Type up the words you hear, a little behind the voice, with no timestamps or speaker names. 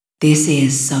This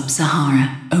is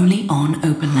Sub-Sahara, only on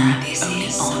Open Lab.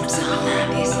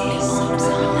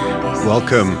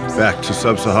 Welcome back to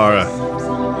Sub-Sahara,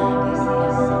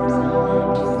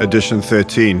 edition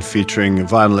 13, featuring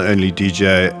vinyl-only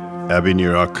DJ Abby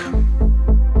Nurock.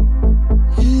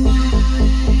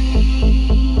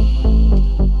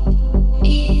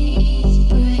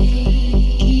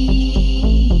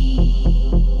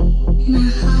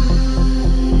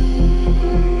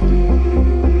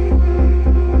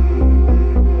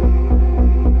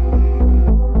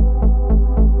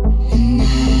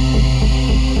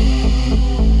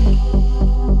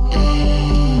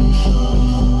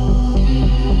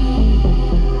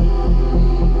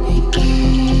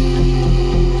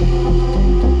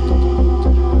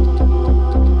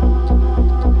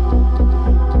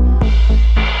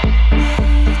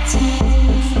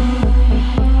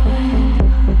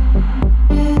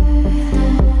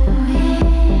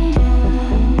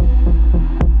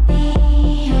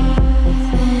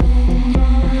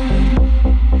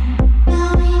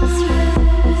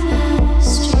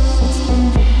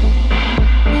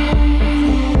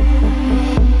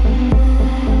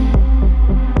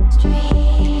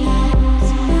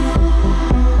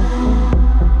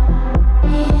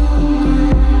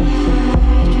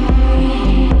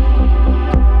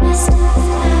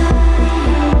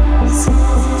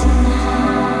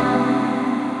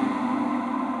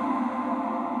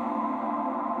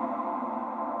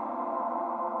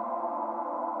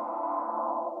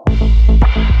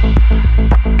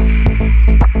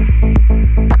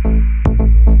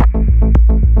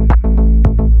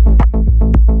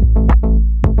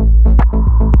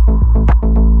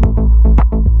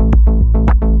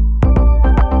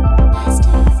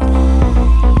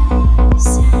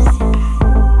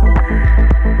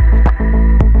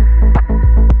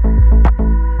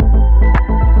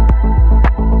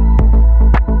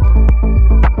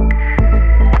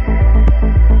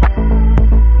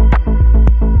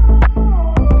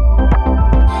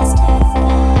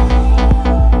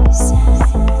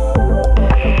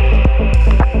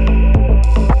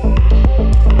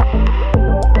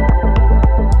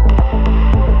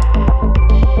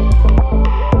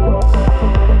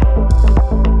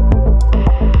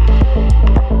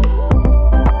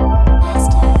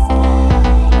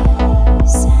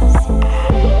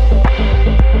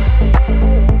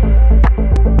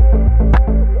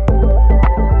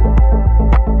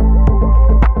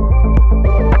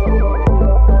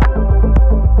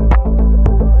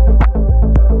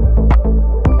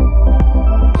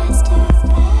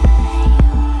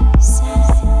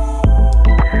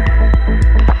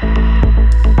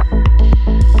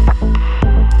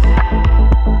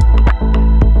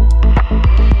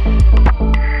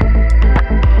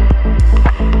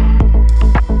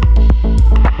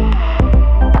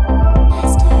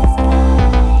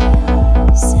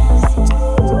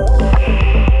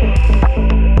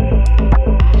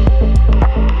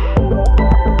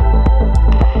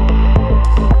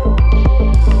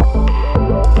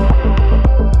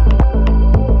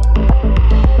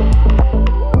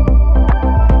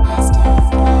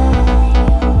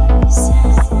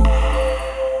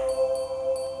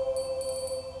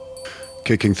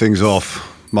 Kicking things off,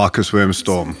 Marcus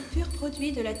Wormstorm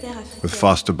with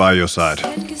Faster by Your Side.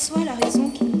 Quelle que soit la raison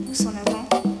qui nous pousse en avant,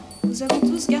 nous avons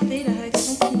tous gardé la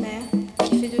réaction primaire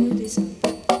qui fait de nous des hommes.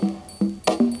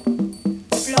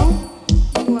 Blanc,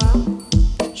 noir,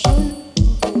 jaune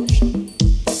ou rouge,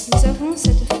 nous avons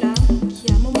cette flamme qui,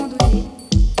 à un moment donné,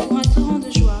 pour un torrent de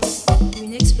joie ou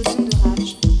une explosion de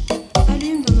rage,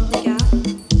 allume dans nos regards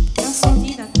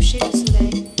l'incendie d'un coucher de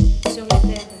soleil sur la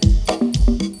terre.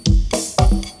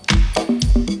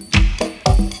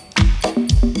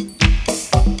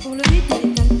 Pour le rythme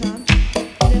des tam-tams,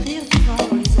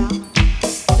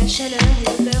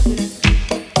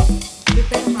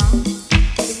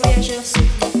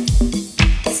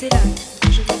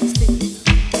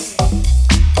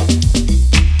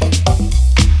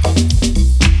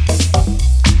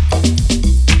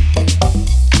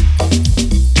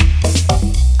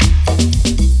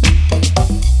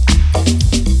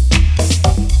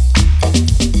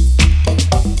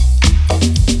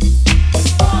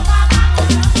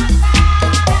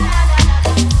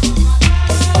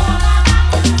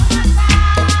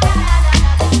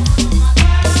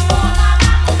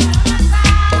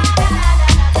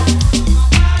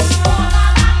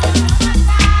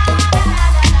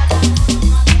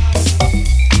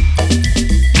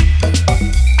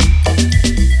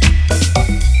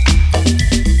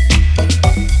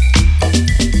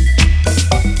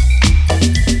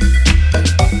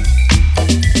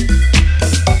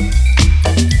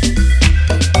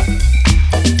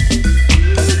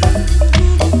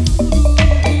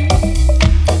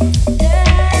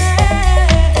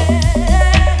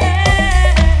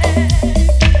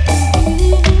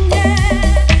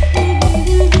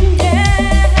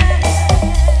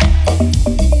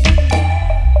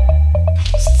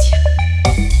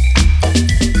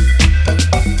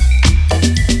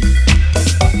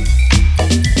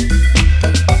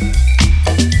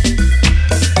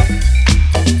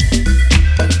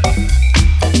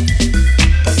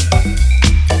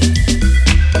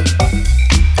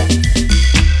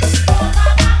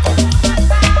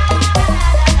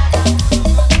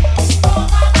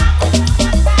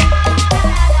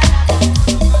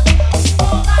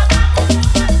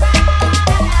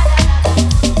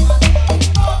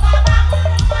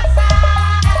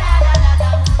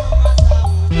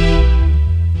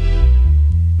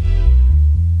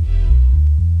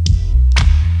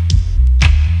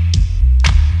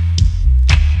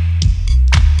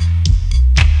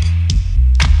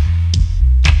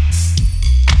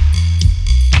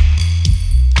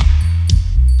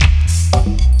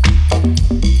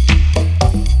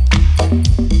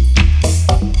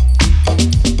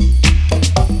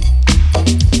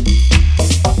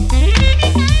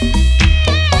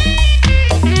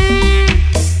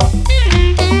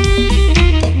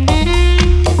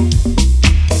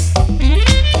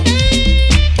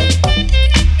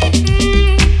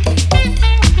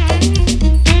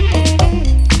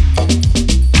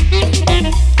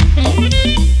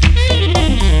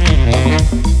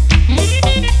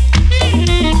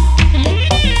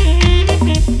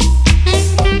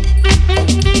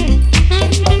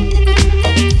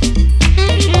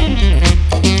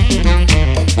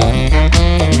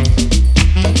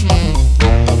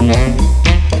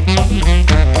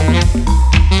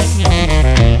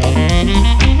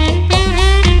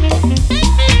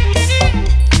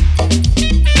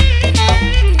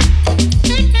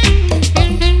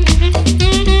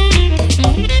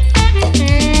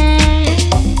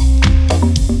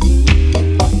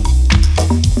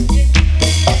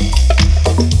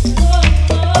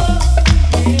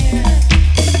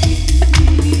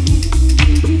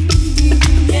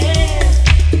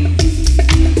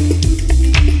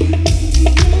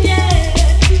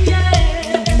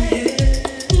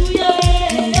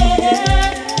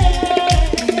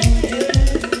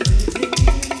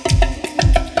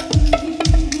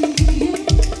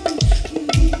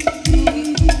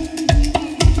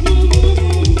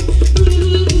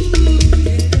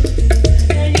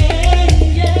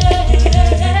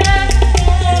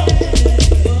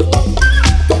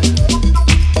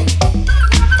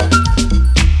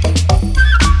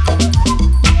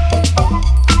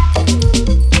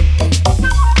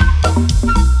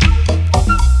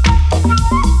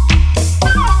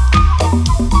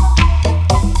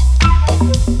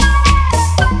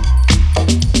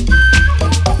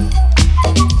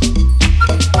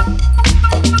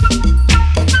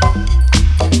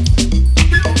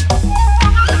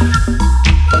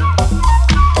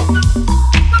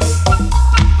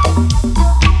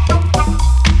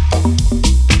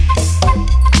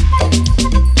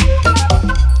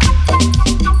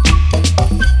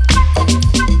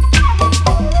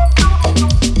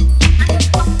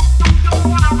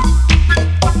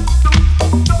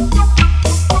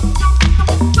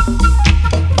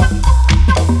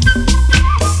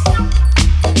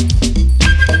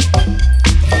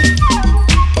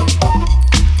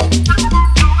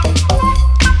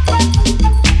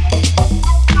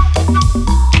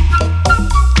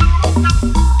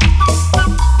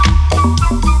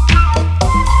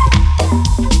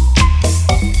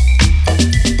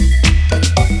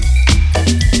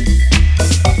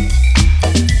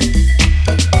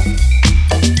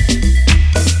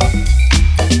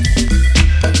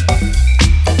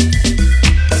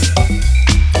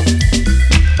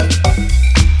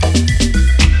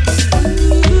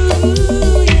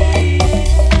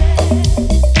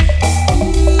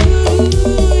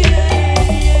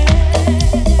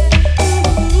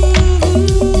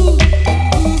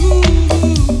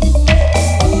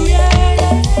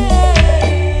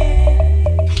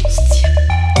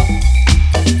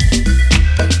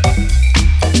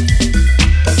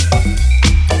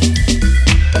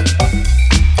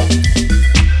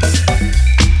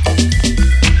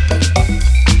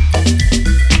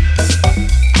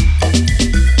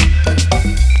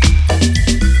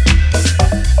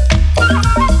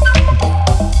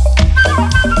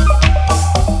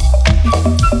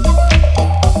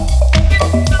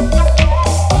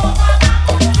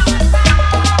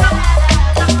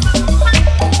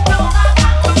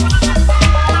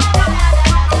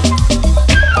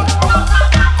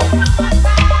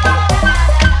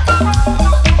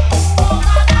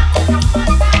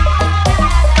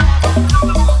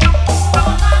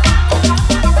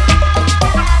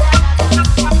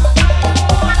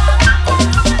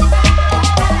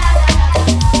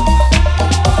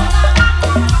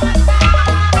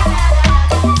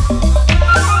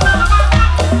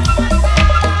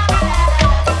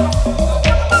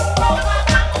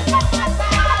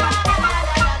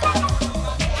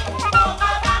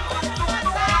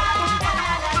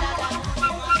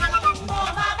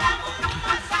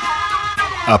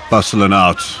 up, bustle and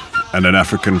out, and an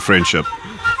African friendship.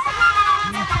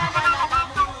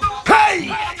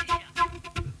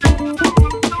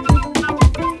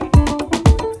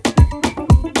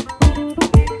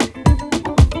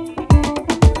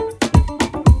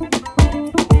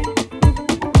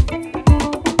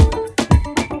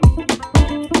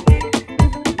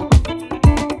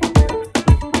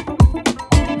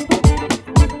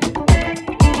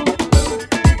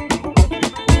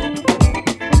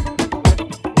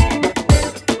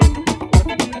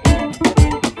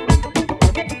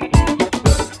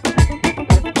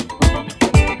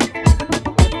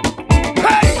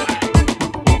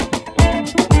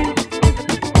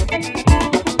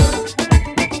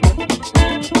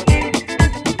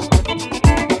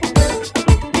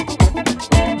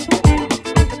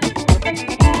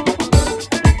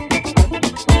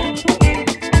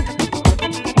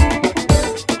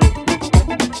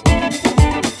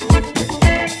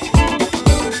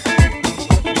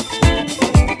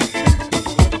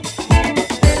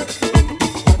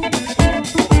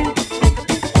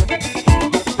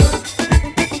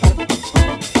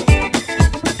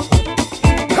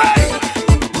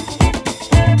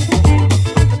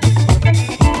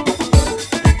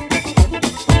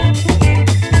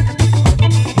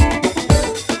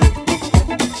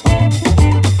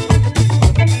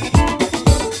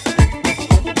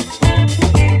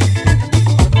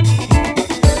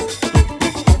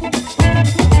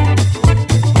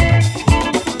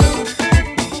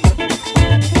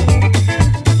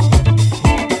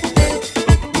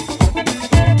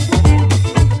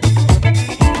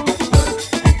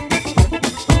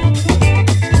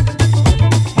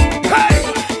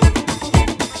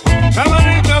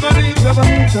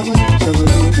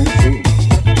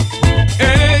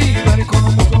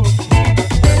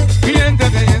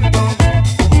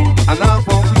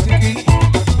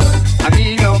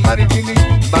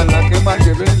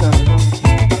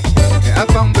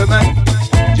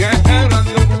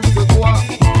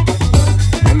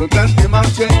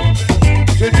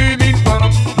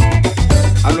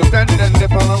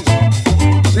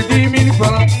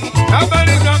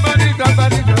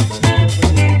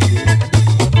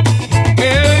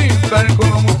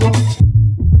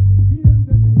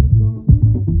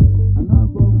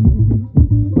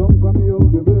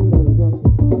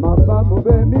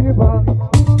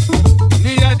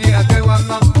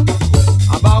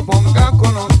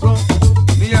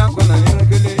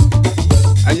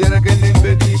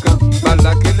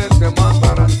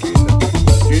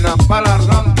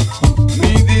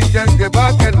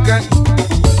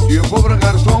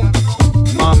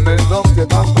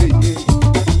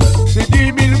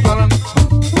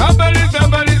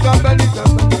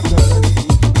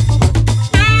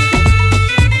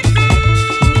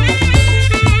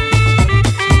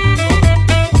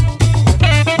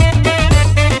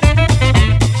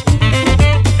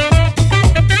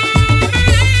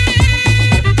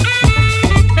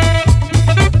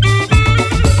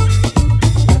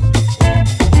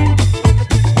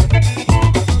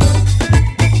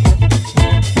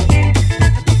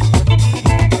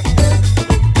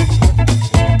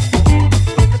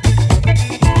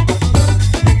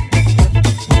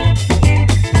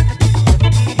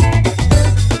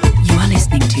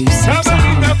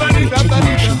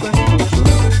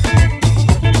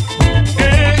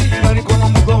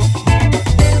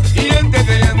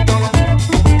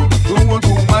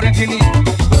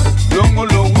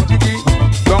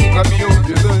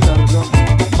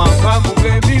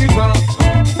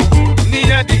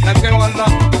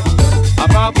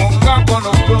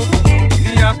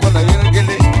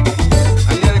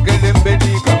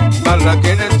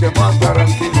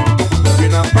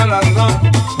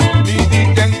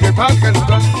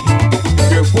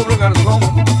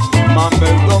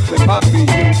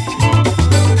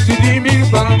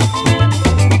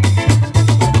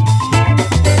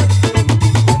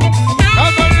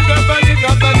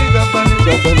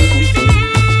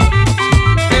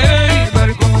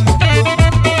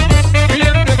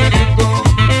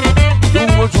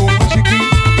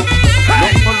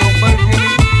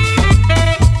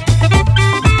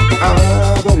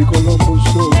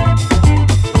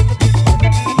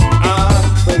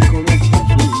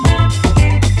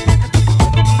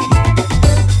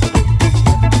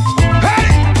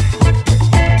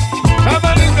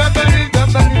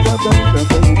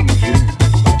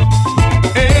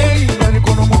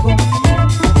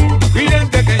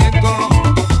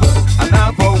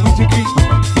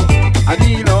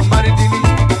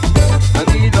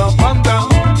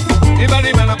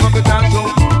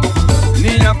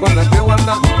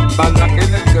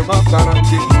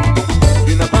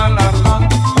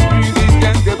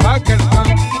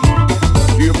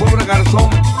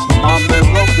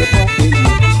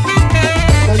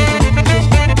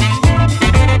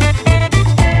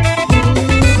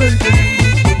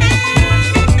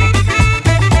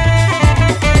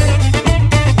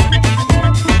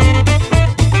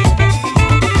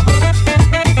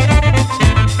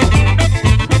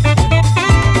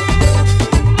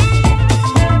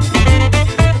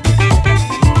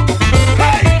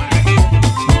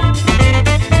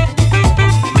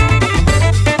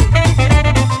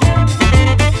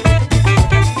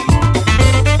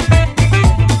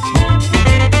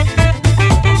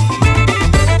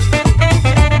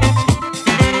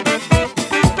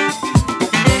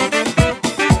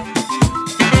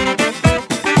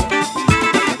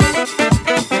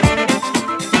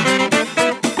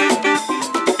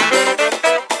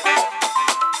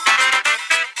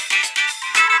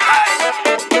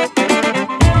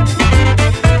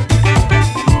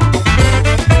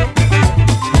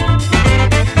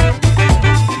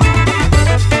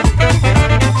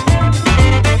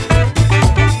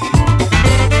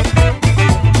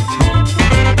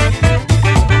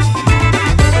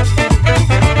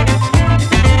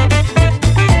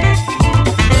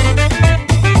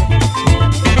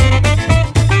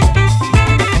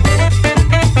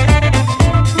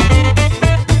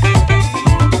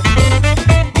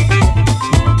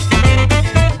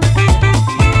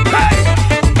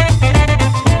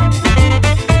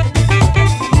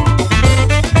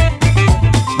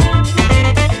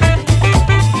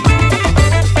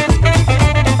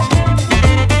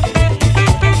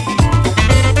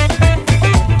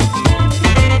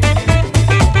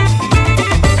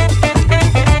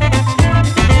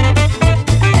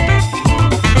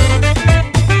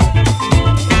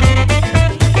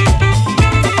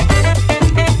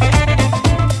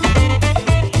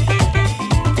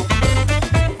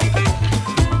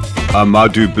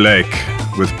 Amadou Blake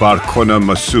with Barkona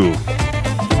Masu.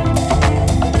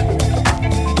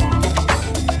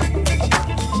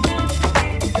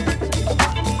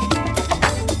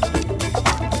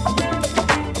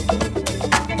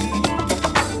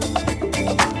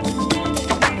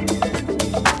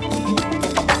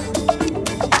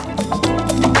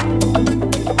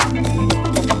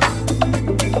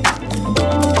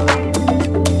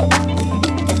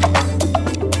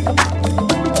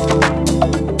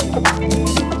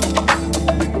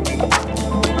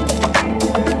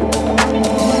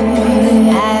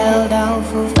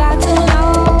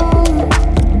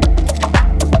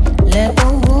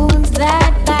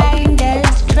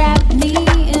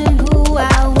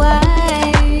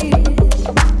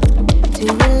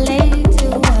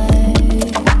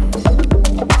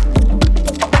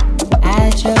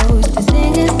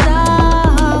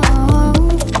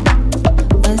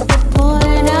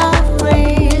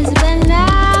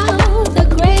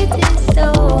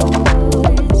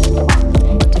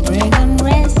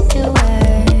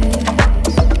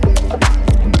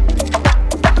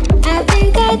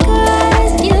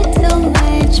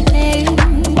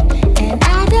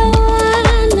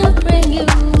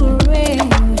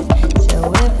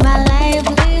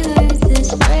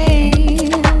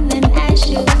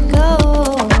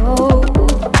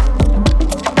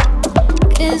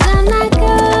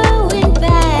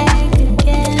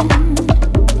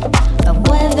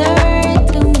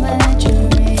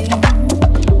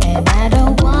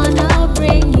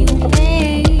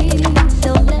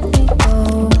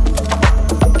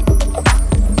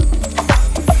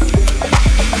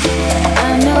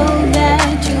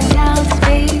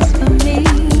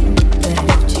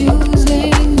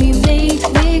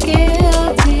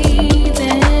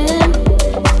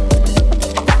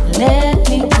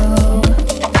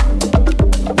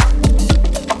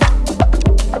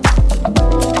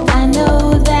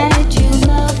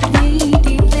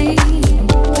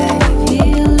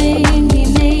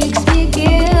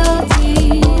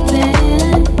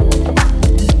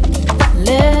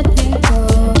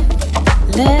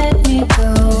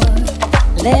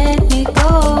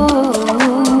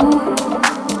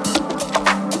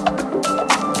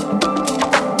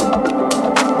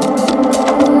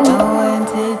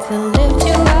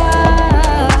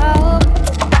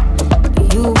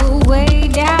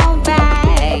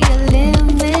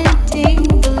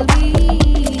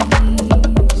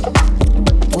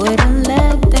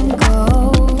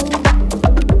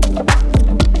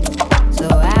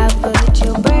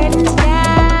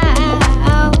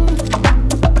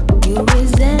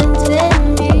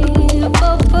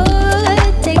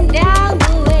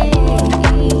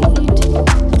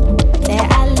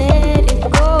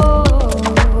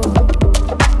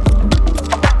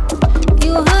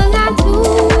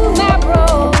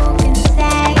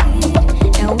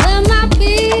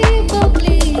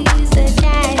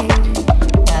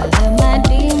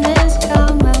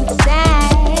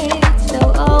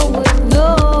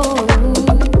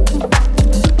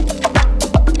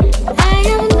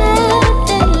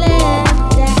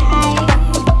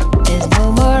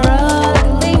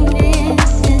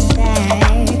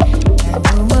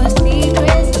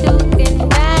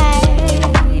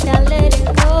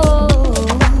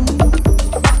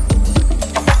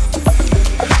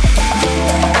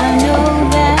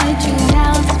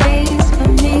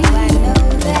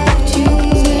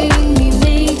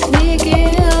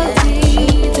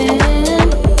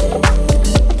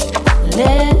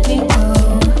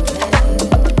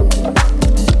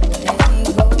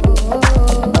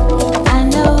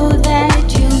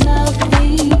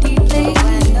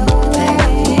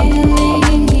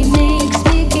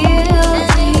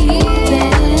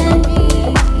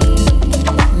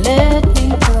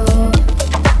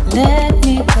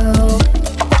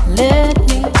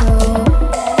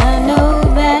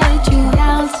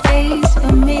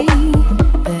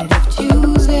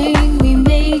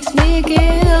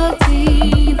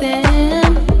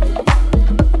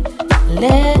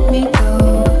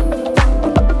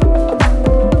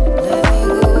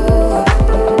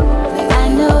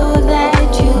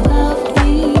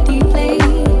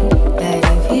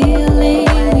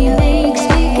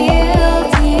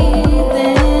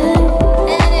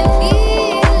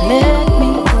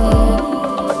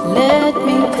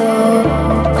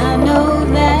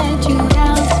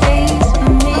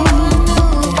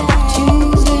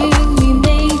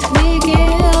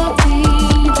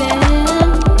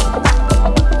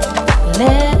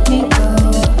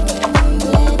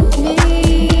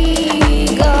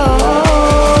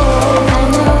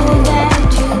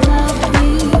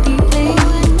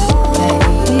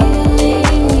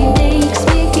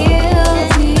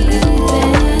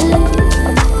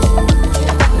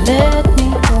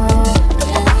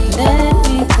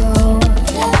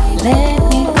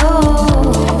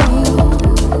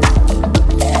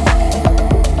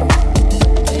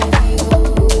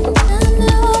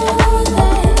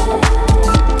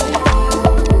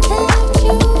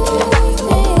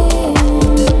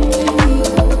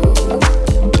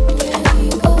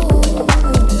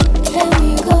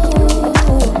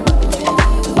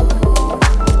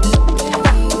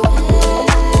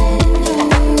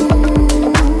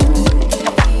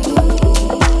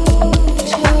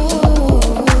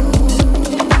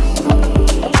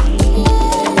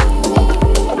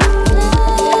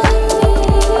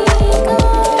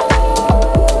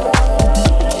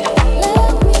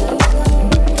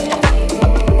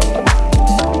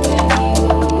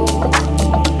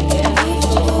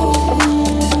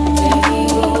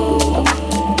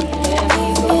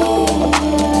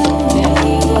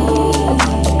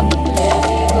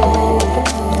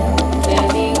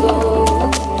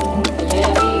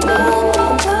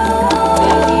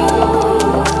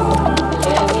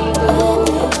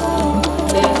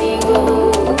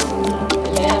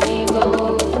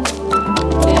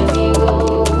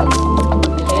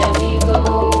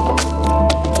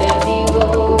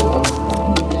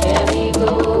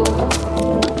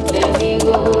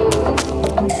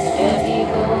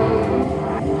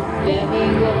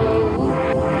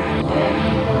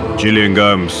 Gillian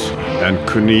Gomes and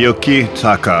Kuniyuki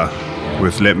Taka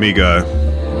with Let Me Go.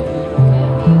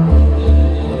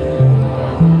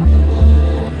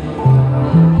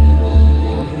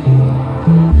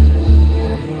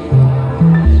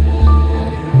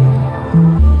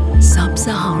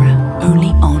 Sahara, only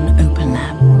on Open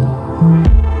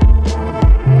Lab.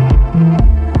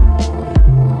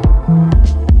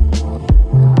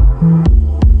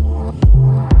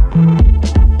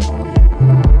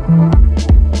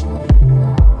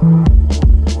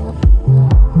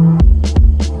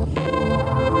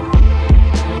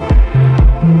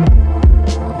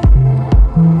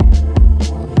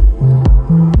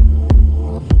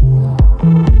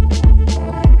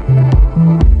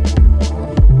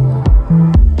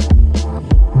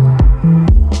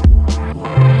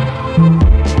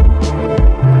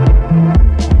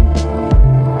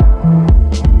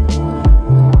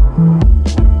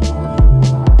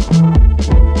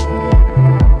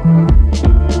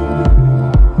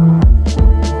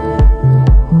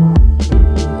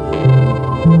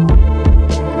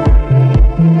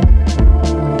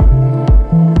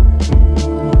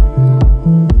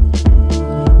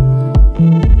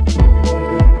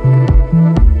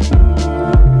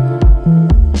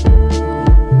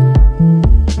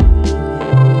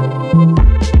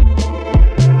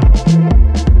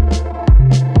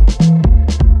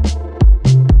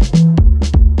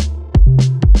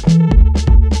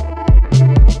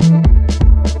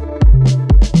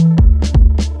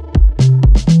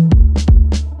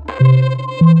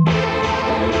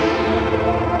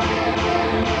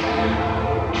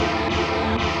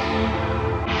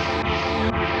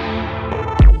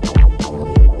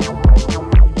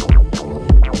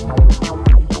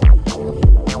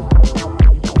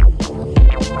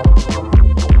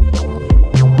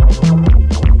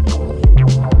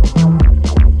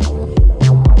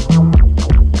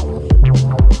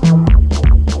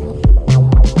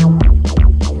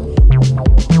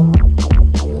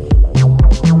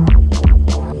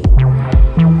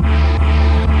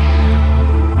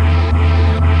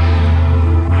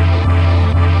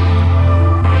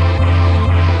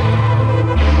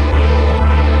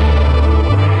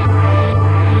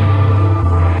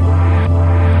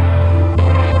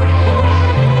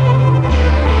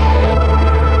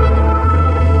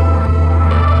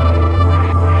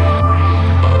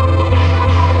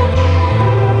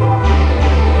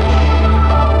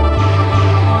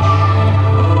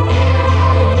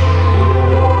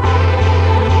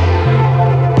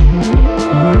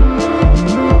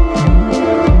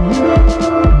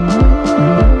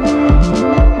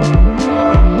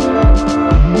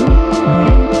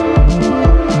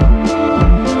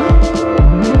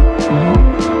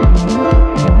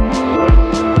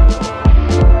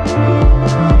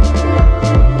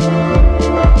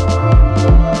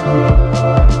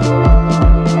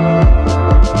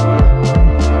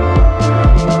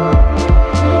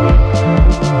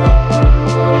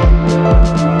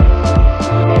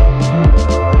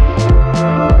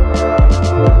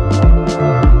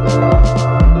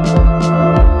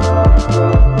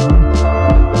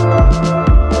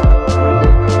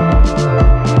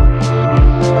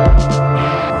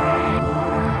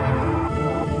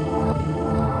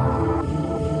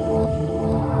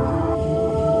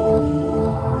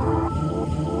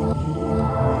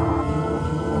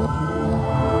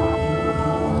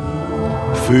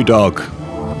 Foo Dog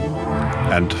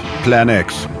and Plan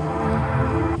X.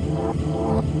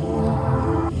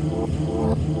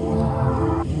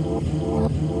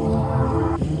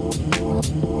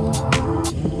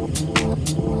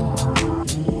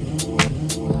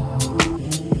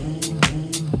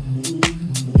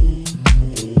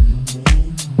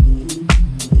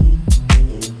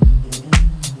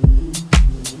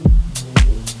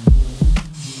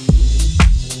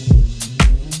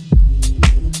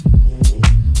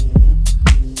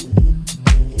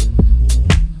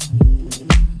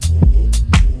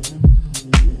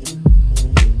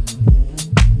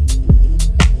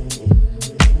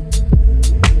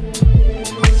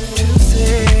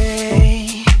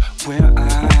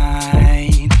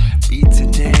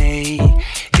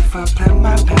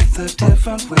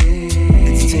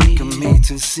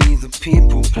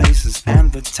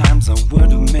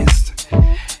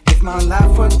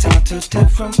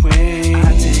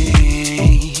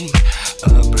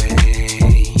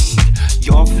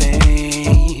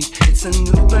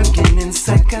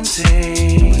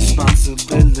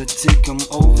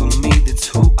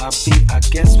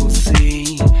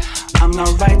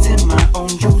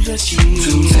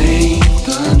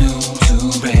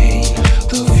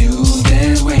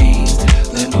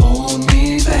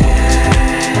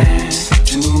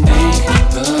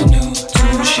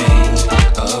 Shame.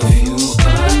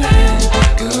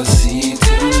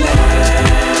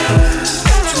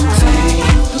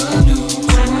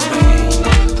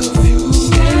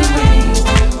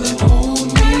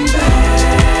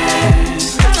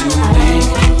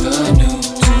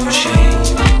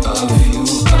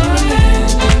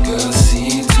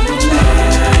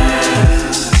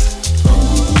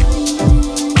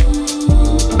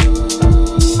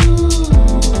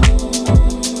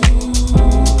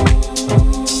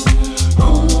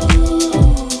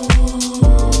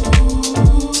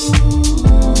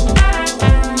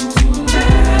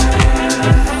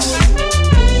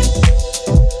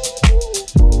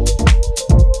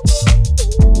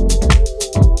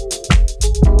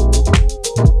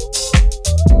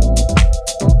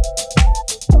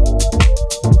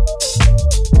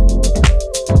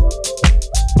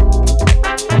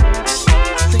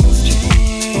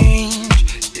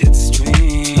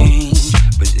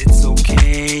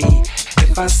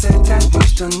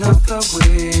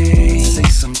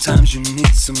 Sometimes you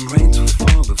need some rain to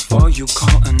fall before you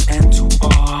call an end to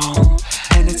all.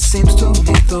 And it seems to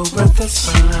me the weather's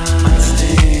fine.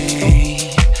 Stay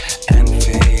and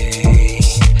fade.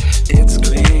 It's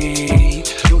great.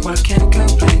 No, I can't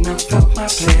complain. I felt my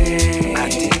play. I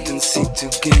didn't seek to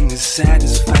gain the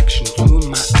satisfaction through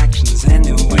my actions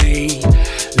anyway.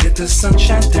 Let the sun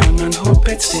shine down and hope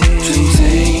it stays. To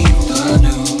take the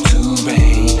new to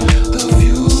rain, the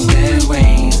view that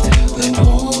wanes, then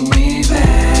hold me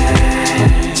back.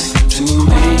 To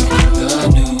make the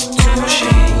new to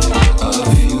shade, a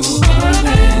view of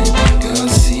land, girl,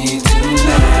 see to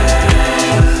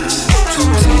last. To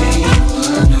take the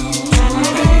new to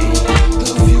rain, the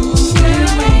view that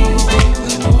wanes,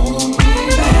 then hold me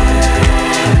back.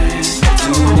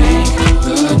 To make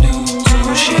the new to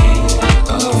shade,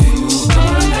 a view of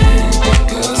land,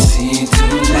 girl, see to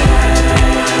last.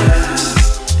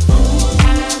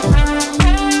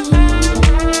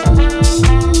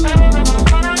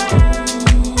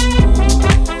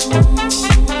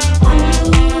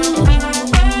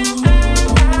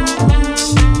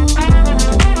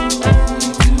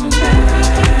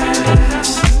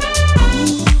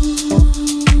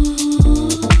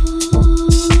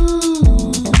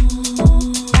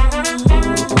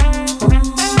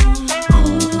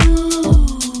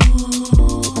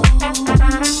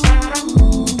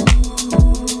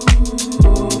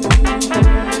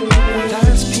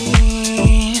 That's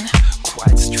been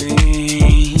quite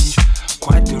strange,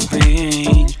 quite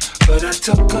deranged, but I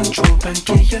took control and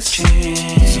chaos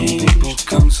changed. Some people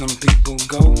come, some people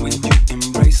go when you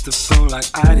embrace the flow like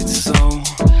I did so.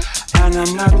 And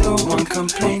I'm not the one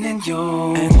complaining,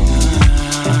 yo. And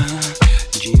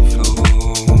G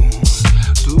flows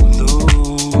through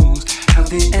those how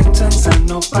the end turns and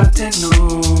nobody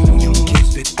knows. You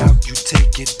give it out, you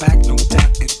take it back, no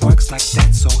doubt it works like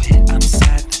that. So hit, I'm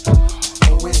sad.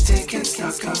 Always taking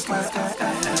stock of my you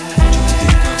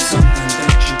think of something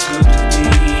that you could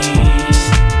be.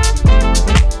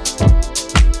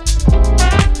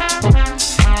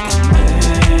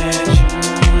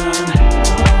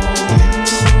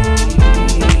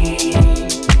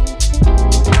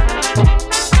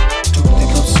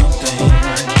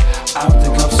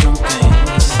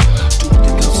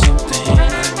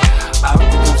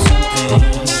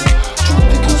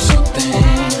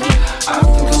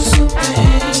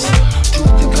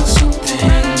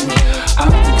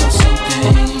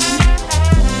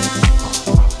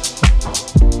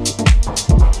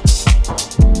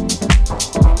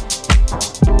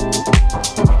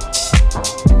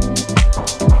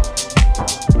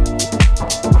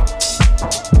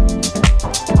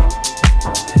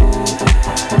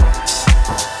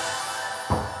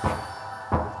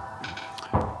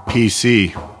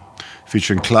 PC,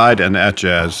 featuring Clyde and Ed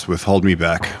Jazz with Hold Me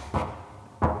Back.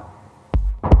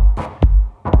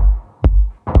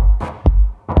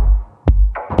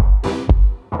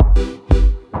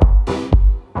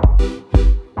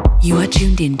 You are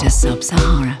tuned in to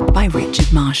Sub-Sahara by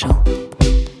Richard Marshall.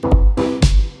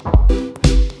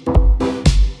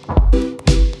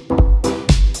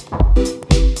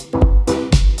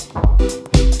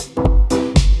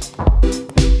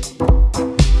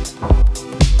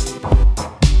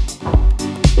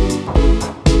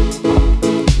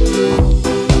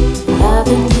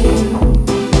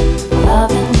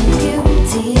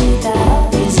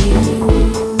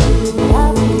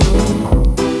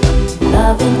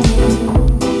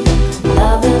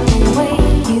 Loving the way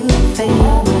you feel.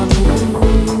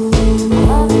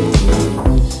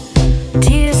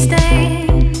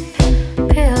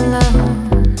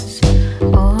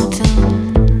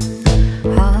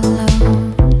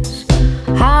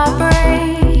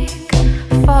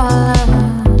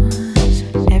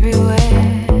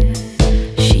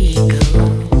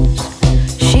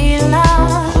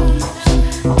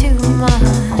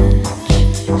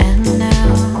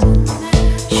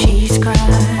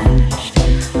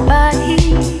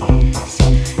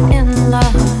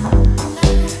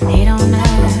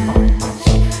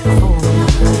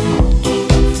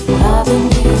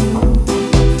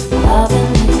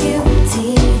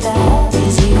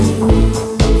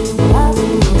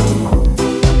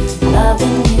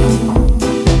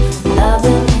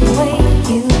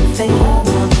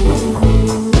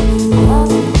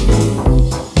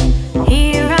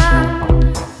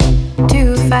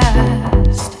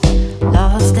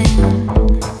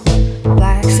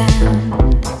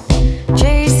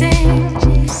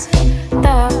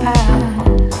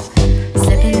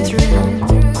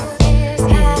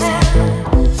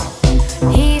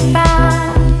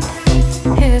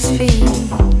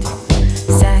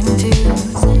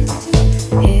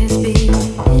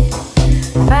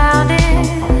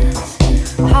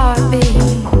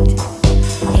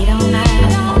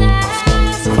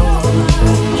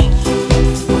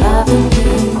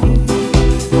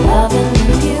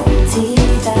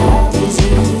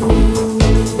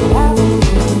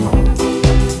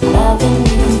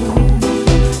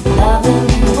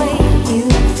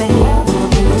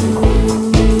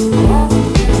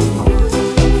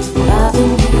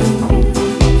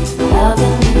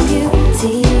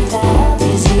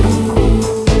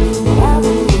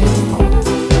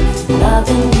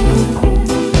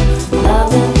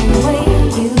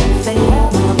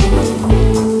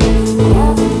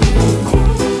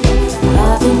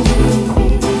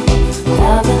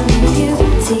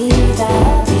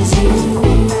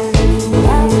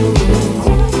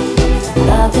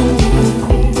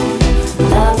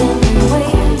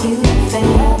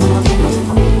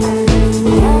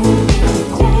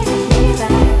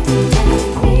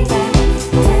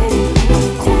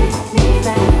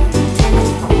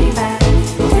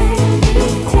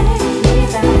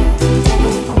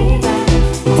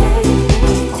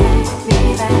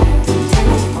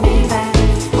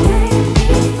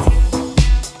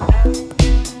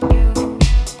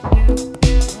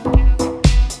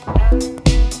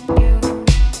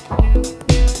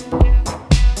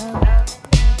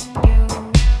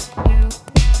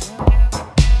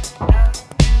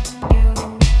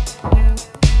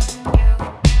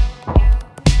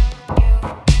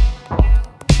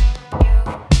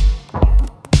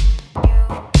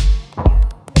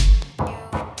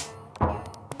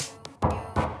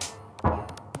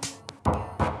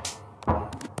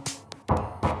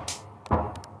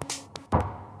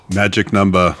 Magic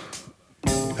Number,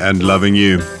 and Loving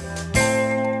You.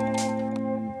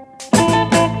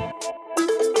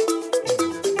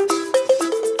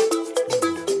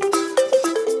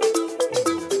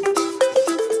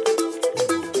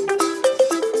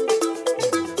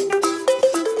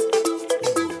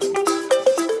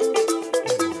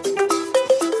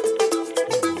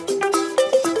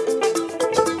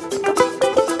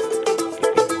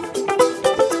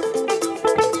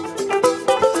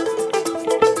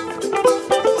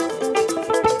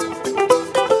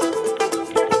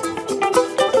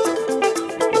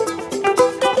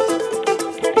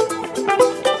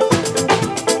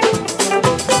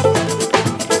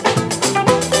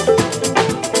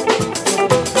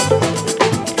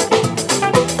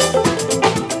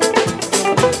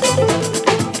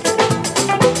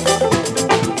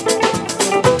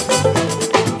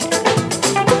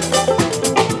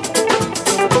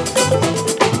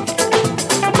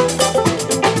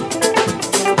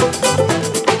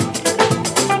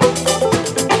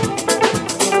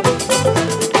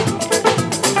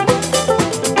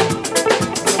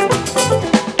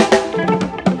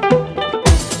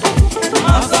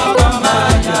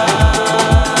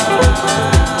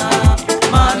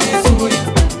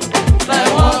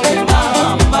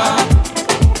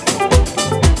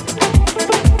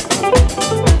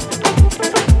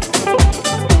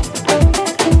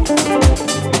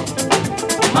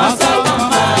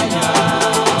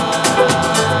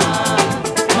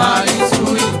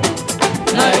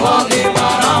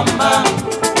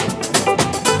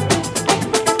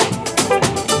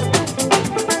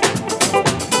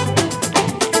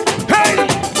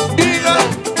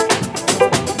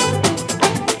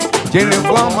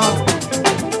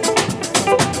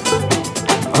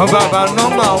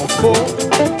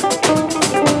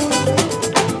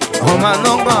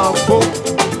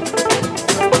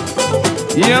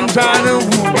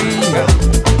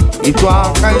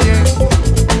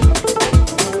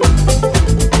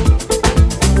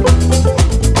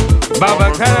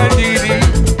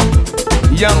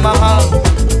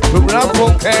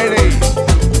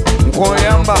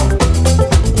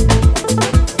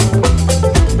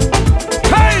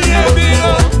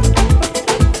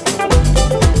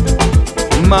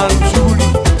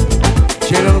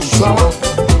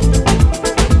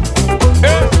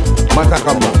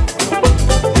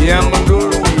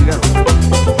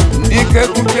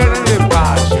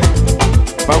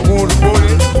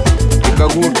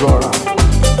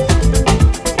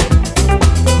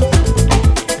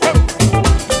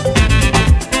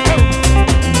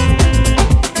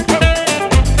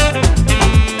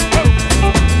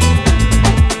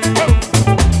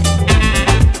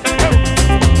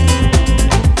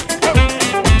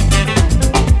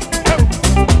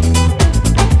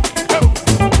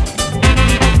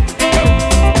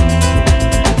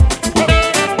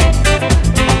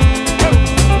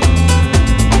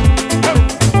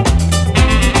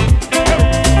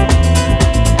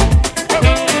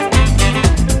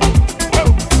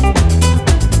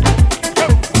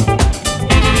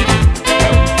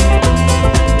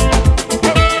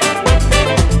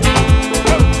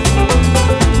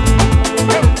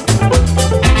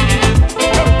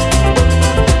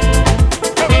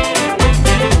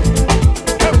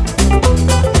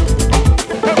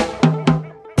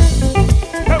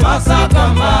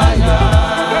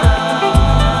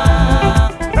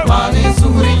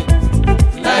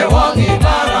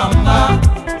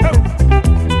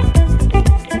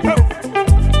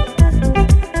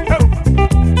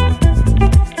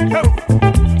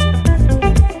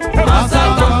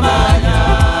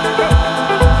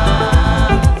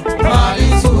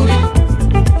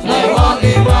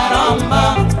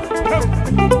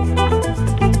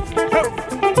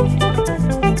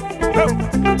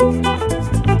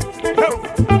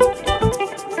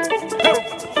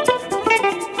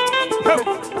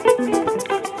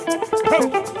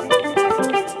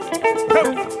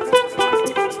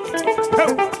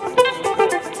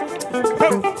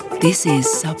 This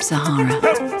is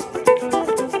Sub-Sahara.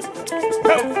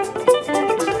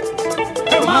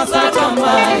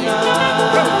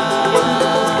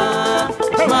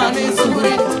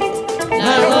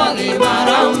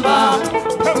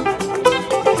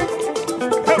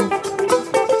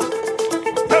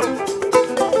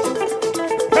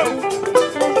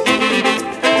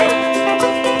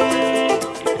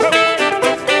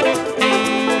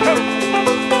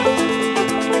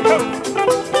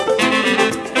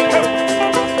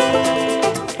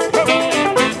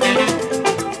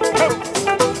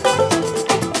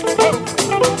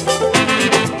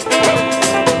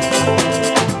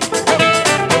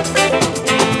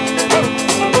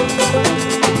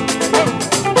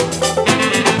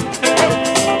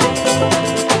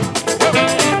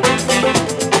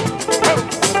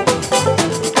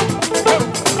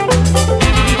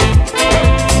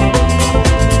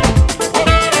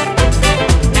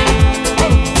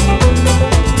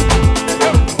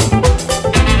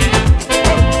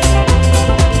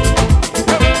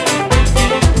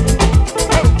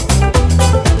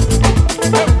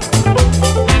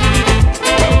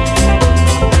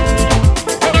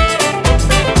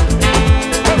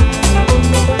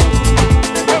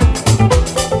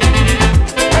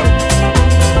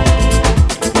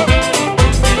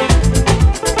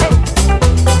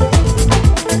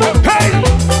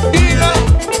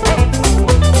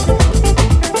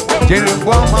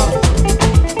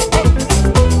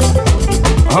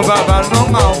 Baba no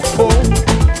ngafo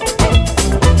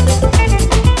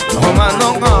Homa no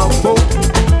ngafo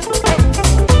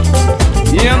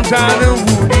Yam tane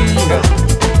wudiya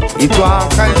Itwa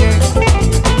kanye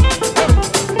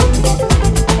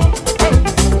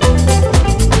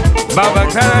Baba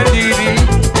tana diri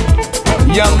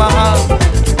Yamaha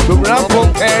Tubra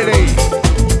pokere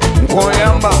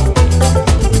Koyamba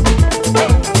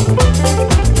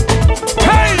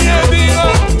Hey Yabira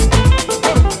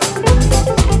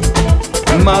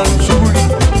Mansuri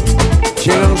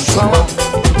Chelan Sama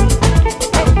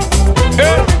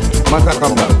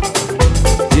Matakamba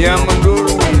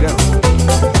Yamanduru Wida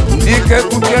Ndike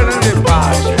kujana ne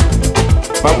pasha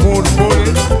Pagur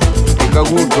pole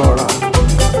Ikagur dora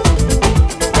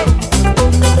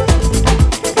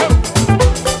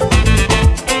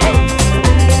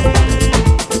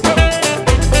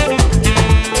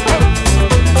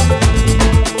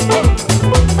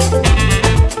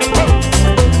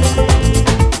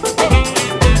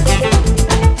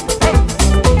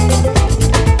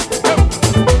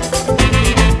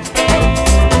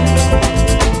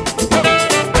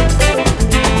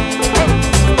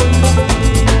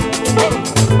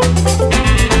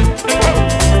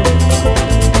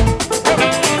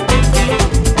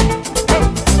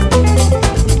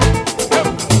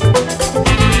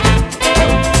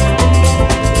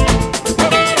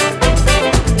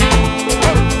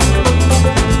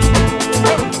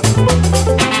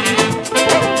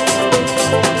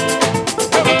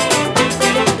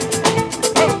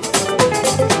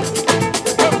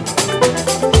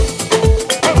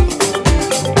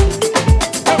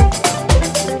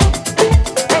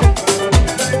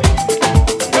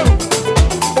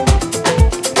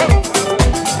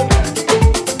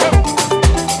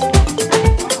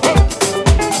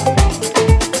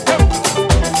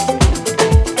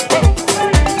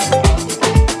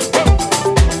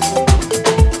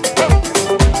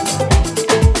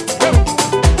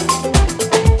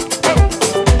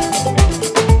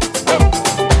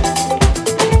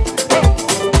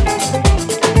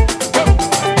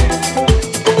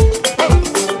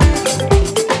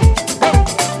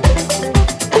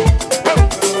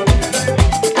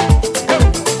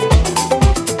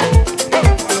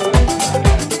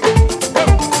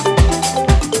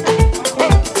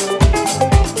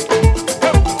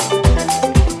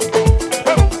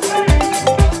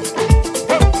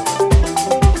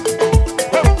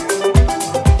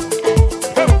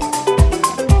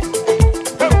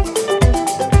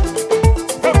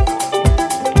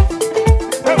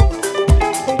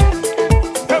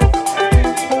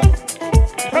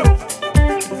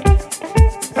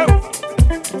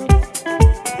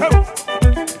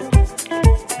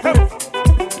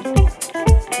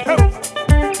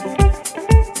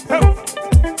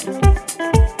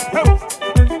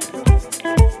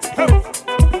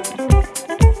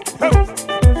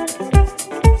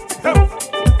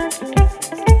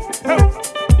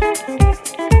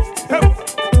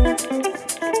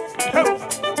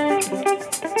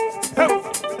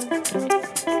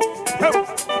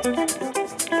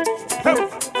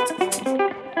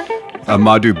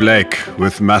Amadou Blake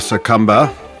with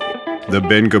Masakamba, the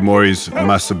Ben Gomori's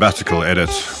Masabbatical edit.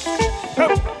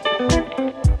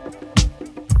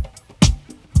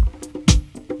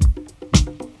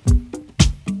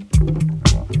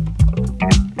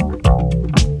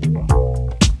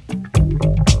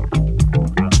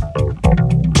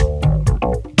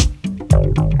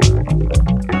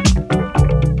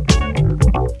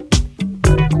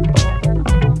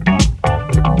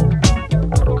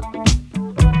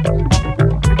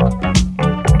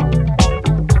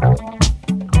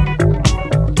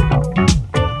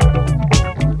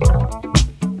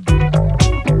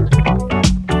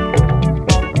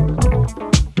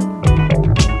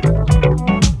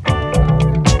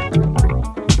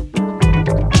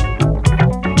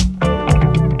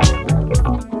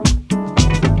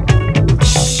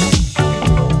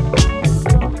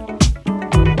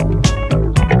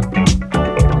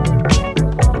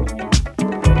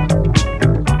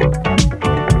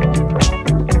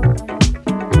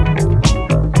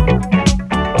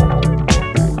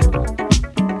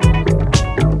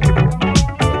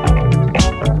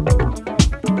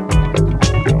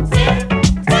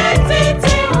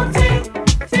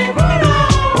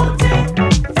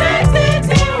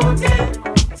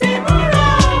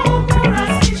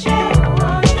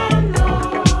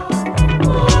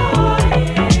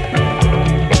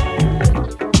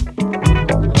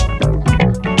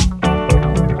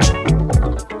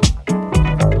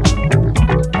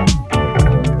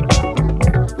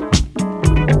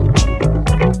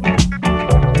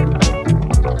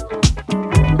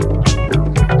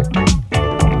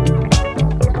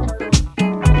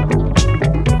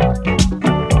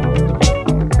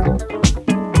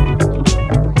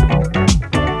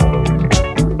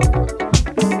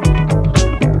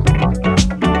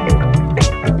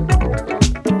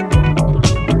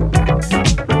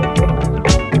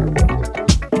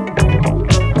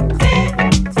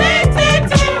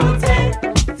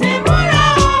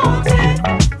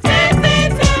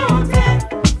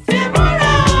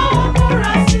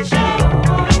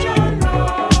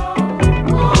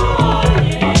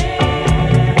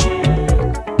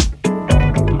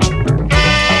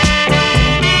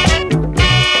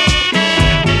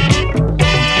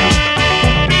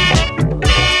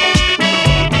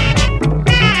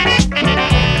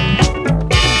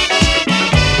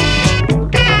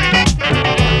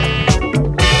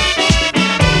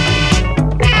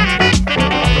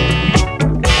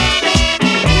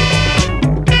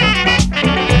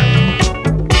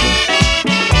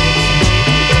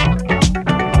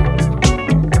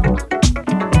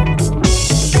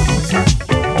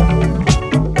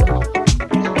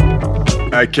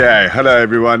 Okay, hello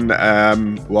everyone.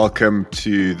 Welcome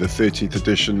to the 13th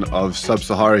edition of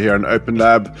Sub-Sahara here on Open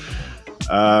Lab.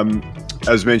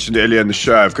 As mentioned earlier in the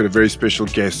show, I've got a very special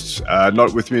guest.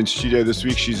 Not with me in studio this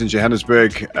week. She's in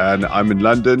Johannesburg and I'm in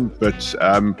London. But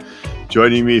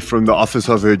joining me from the office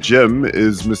of her gym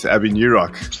is Miss Abby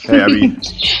Nurock. Hey, Abby.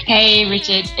 Hey,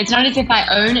 Richard. It's not as if I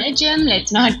own a gym.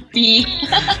 Let's not be.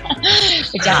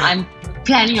 But yeah, I'm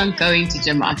planning on going to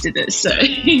gym after this. So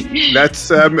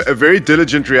that's a very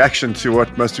diligent reaction to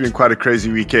what must have been quite a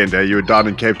crazy weekend. You were down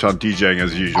in Cape Town DJing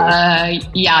as usual.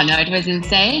 Yeah, no, it was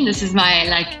insane. This is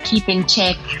my keep in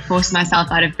check, force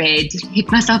myself out of bed,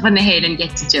 hit myself on the head and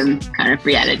get to gym kind of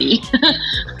reality.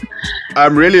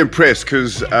 I'm really impressed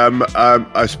because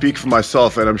I speak for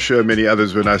myself and I'm sure many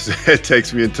others when I say it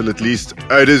takes me until at least,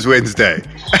 it is Wednesday.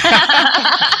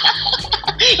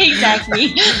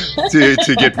 Exactly.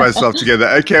 to get myself together.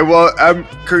 Okay,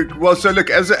 well, so look,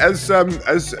 as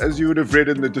you would have read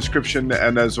in the description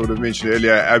and as would have mentioned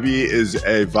earlier, Abby is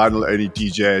a vinyl-only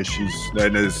DJ. She's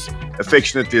known as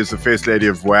affectionately as the First Lady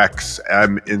of Wax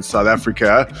in South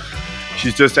Africa.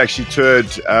 She's just actually toured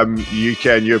the UK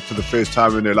and Europe for the first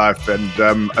time in her life, and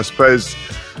I suppose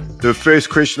the first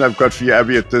question I've got for you,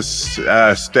 Abby, at this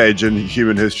stage in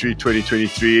human history,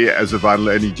 2023, as a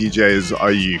vinyl-only DJ is,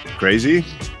 are you crazy?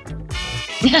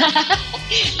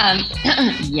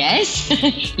 Yes.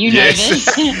 You know this.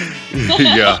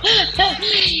 Yeah.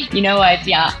 You know what?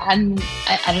 Yeah. I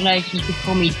don't know if you could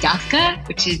call me Dafka,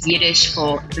 which is Yiddish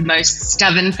for the most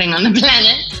stubborn thing on the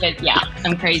planet. But yeah,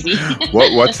 I'm crazy.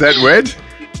 What's that word?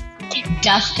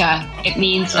 Dafka. It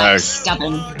means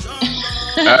stubborn.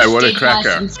 What a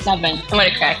cracker. Stubborn. What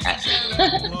a cracker.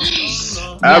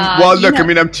 Well, look, I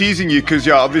mean, I'm teasing you because,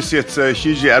 obviously it's a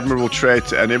hugely admirable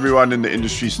trait and everyone in the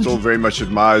industry still very much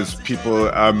admires people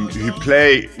who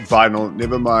play vinyl,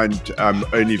 never mind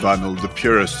only vinyl, the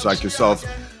purists like yourself.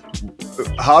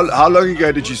 How long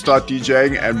ago did you start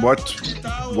DJing and what's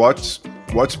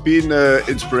been the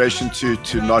inspiration to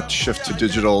not shift to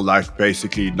digital like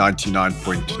basically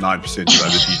 99.9% of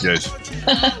other DJs?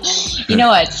 You know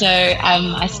what? So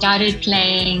I started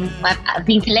playing. I've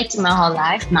been collecting my whole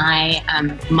life. My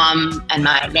mom and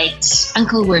my late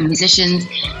uncle were musicians.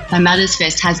 My mother's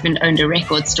first husband owned a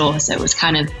record store, so it was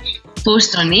kind of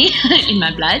forced on me in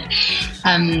my blood.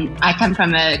 I come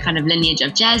from a kind of lineage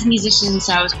of jazz musicians,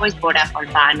 so I was always brought up on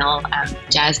vinyl,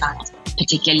 jazz vinyl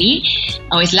particularly. I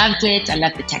always loved it. I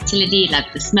loved the tactility,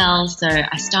 loved the smell. So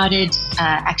I started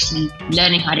actually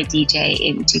learning how to DJ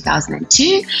in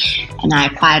 2002, and I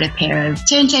acquired a pair of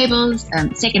turntables,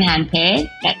 secondhand pair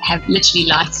that have literally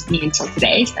lasted me until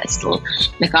today. So I still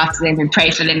look after them and pray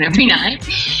for them every night.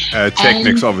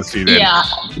 Technics, obviously. Then. Yeah,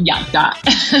 duh.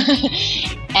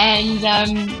 And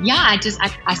I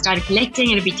started collecting,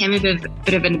 and it became a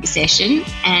bit of an obsession.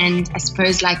 And I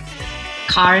suppose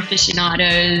car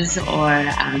aficionados or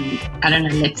I don't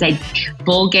know, let's say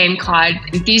ball game card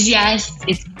enthusiasts,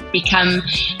 it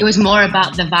was more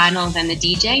about the vinyl than the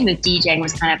DJing. The DJing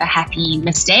was kind of a happy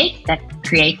mistake that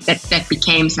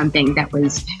became something that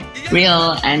was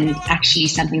real and actually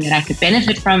something that I could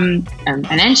benefit from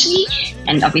financially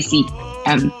and obviously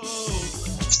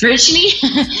spiritually.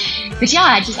 But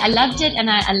yeah, I loved it, and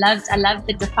I loved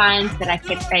the defiance that I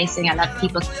kept facing. I loved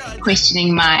people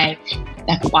questioning my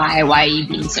why are you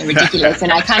being so ridiculous?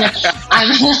 And I'm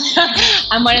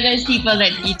one of those people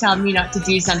that you tell me not to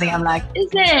do something, I'm like, is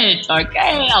it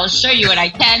okay? I'll show you what I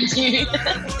can do.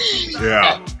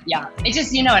 Yeah. Yeah. It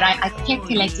just, you know what, I kept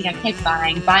collecting, I kept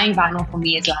buying vinyl for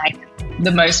me is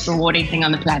the most rewarding thing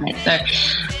on the planet. So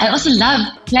I also love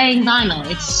playing vinyl.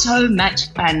 It's so much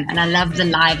fun, and I love the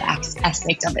live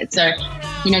aspect of it. So,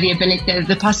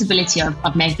 the possibility of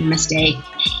making a mistake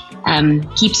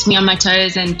keeps me on my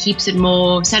toes and keeps it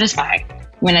more satisfying.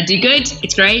 When I do good,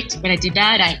 it's great. When I do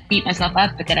bad, I beat myself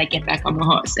up, but then I get back on the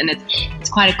horse, and it's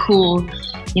quite a cool,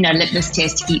 litmus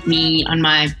test to keep me on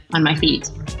my feet.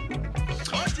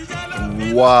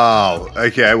 Wow.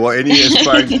 Okay. Well, any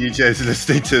aspiring DJs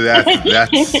listening to that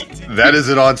is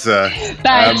an answer.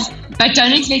 But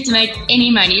don't expect to make any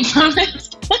money from it.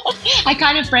 I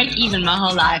kind of break even my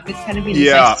whole life. It's kind of been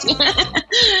Yeah.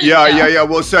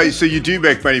 Well, so you do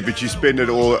make money, but you spend it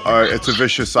all. It's a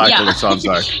vicious cycle. It sounds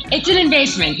like it's an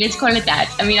investment. Let's call it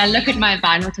that. I mean, I look at my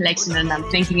vinyl collection and I'm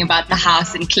thinking about the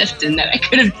house in Clifton that I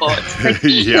could have bought.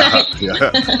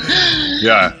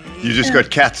 Yeah. You just got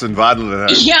cats and vinyl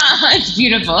at home. Yeah, it's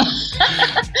beautiful.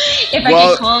 If I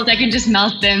get cold, I can just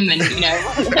melt them and,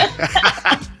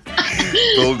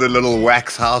 build a little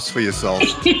wax house for yourself.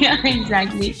 Yeah,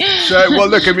 exactly. So,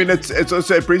 look, I mean,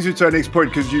 it brings you to our next point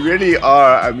because you really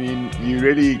are,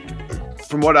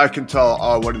 from what I can tell,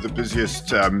 are one of the busiest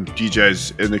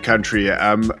DJs in the country.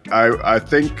 I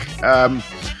think.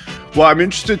 Well, I'm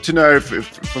interested to know if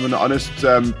from an honest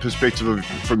perspective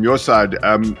from your side, do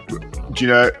you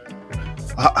know,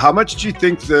 how much do you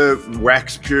think the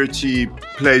wax purity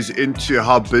plays into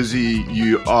how busy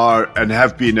you are and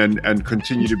have been and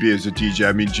continue to be as a DJ?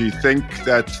 I mean, do you think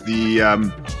that the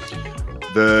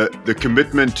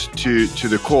commitment to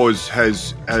the cause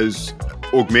has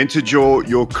augmented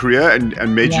your career and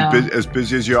made you as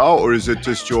busy as you are, or is it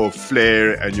just your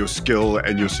flair and your skill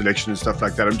and your selection and stuff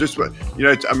like that? I'm just,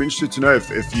 I'm interested to know if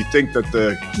you think that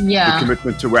the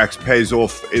commitment to wax pays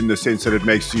off in the sense that it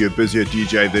makes you a busier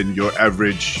DJ than your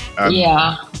average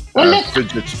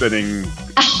fidget spinning,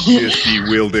 USB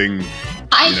wielding,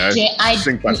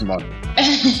 sync button mod.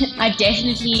 I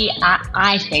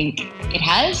think it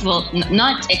has. Well,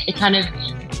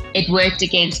 it worked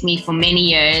against me for many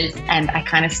years, and I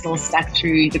kind of still stuck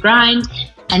through the grind.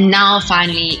 And now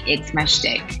finally it's my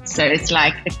shtick. So it's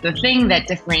like the thing that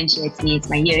differentiates me. It's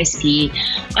my USP.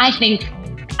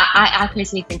 I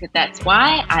personally think that that's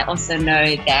why. I also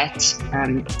know that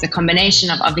it's a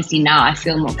combination of, obviously now I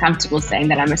feel more comfortable saying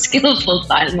that I'm a skillful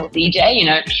final DJ.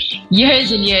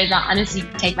 Years and years, I honestly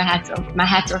take my hat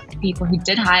off to people who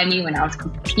did hire me when I was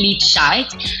complete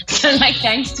shite. So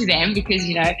thanks to them, because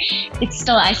I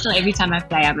still every time I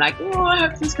play, I'm like, oh, I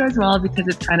hope this goes well, because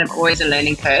it's kind of always a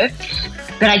learning curve.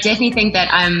 But I definitely think that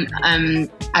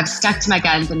I've stuck to my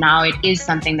guns, and now it is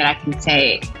something that I can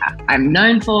say I'm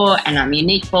known for and I'm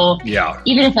unique for. Yeah.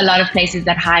 Even if a lot of places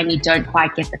that hire me don't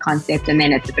quite get the concept, and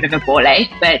then it's a bit of a ball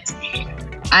ache. But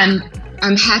I'm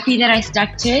happy that I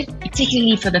stuck to it,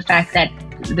 particularly for the fact that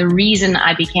the reason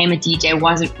I became a DJ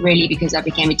wasn't really because I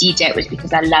became a DJ. It was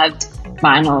because I loved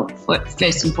vinyl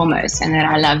first and foremost, and that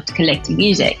I loved collecting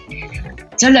music.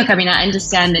 So look, I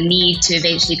understand the need to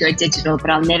eventually go digital, but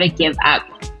I'll never give up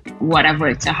what I've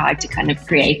worked so hard to kind of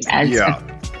create as a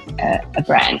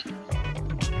brand.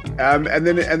 And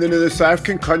then in the South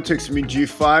African context, do you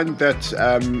find that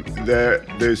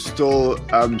there's still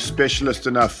specialist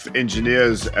enough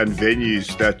engineers and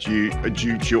venues that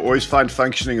you always find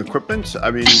functioning equipment?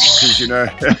 Because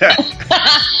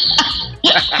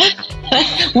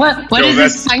What is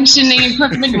this functioning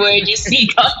equipment word you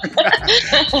speak of?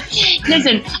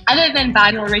 Listen, other than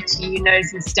Vinyl Richie, who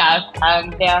knows his stuff,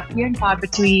 there are few and far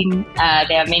between.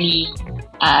 There are many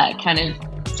kind of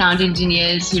sound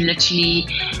engineers who literally,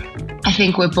 I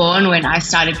think, were born when I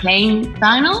started playing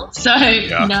vinyl. So,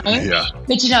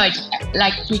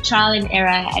 but through trial and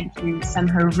error and through some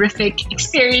horrific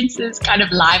experiences, kind of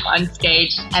live on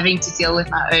stage, having to deal with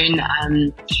my own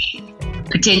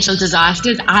potential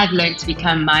disasters, I've learned to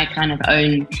become my kind of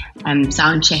own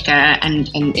sound checker and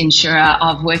insurer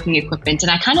of working equipment.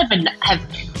 And I kind of have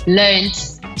learned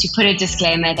to put a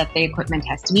disclaimer that the equipment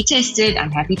has to be tested.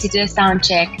 I'm happy to do a sound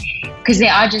check, because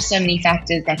there are just so many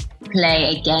factors that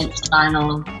play against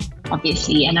vinyl,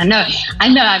 obviously. And I know.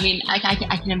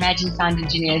 I can imagine sound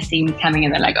engineers seeing me coming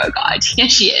and they're like, oh God, here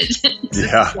she is. It's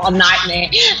a nightmare.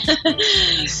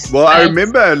 Well, I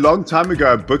remember a long time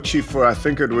ago I booked you for, I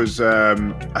think it was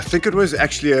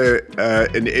actually an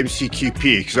MCQP,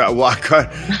 because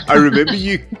I remember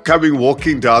you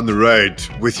walking down the road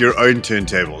with your own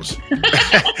turntables.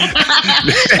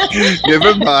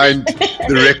 Never mind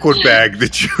the record bag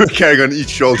that you were carrying on each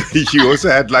shoulder. You also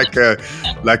had like a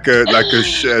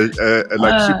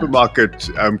supermarket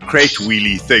crate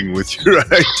wheelie thing with your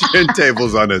own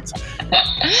turntables on it.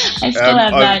 I still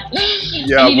have that.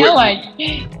 Yeah, and you know what?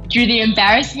 Through the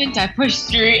embarrassment, I pushed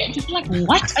through, and people are like,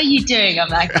 what are you doing? I'm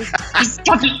like, just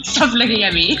stop looking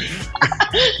at me.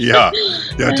 Yeah.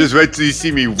 Just wait till you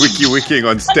see me wicking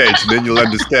on stage, and then you'll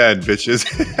understand, bitches.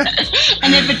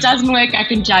 And if it doesn't work, I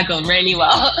can juggle really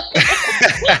well.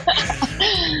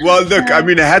 Well, look,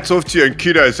 hats off to you and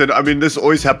kudos. And this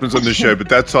always happens on the show, but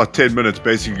that's our 10 minutes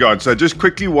basically gone. So I just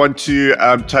quickly want to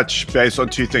touch base on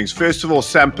two things. First of all,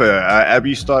 Samper.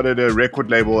 Abby started a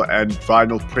record label and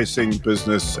vinyl pressing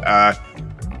business.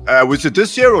 Was it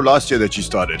this year or last year that you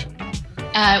started?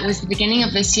 It was the beginning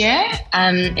of this year.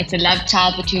 It's a love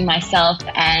child between myself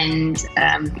and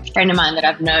a friend of mine that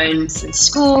I've known since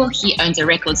school. He owns a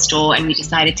record store, and we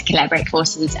decided to collaborate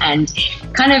forces and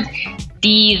kind of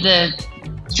be the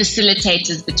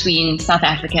facilitators between South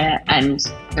Africa and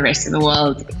the rest of the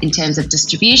world in terms of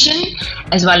distribution,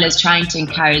 as well as trying to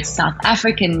encourage South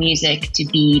African music to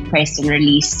be pressed and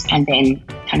released and then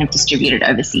kind of distributed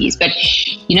overseas. But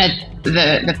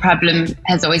the problem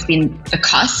has always been the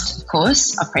cost, of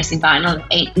course, of pressing vinyl.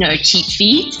 Ain't no cheap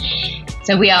feat.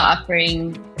 So we are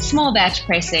offering small batch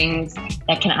pressings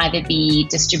that can either be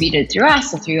distributed through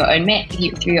us or through your own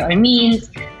means.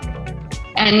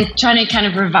 and trying to kind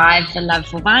of revive the love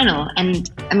for vinyl. And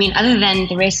I mean, other than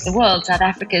the rest of the world, South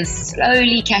Africa is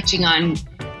slowly catching on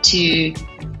to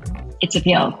its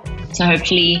appeal. So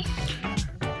hopefully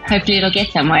it'll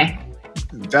get somewhere.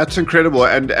 That's incredible.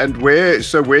 And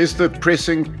where's the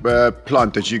pressing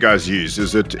plant that you guys use?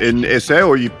 Is it in SA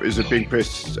or is it being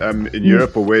pressed in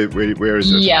Europe, or where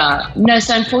is it? Yeah, no.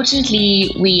 So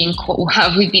unfortunately, we've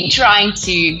been trying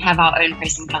to have our own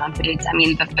pressing plant, but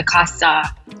the costs are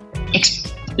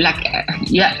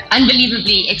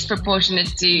unbelievably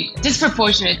disproportionate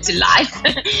to life.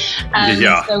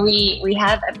 So we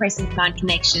have a pressing plant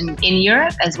connection in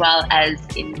Europe as well as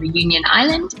in Reunion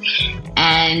Island,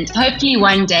 and hopefully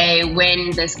one day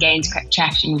when this gains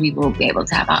traction, we will be able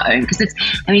to have our own. Because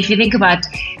if you think about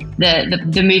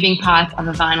the moving part of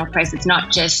a vinyl press, it's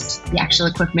not just the actual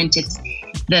equipment; it's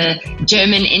the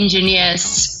German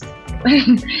engineers'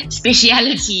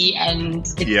 speciality, and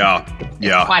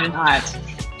it's quite an art.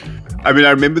 I mean,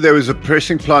 I remember there was a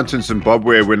pressing plant in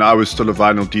Zimbabwe when I was still a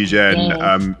vinyl DJ,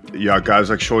 and guys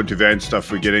like Sean Duvan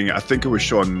stuff were getting, I think it was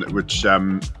Sean, which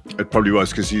it probably was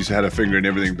because he's had a finger in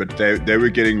everything, but they were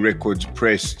getting records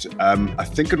pressed. I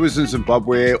think it was in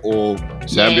Zimbabwe or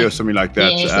Zambia or something like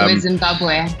that. Yes, it was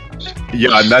Zimbabwe.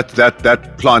 Yeah, and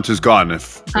that plant is gone,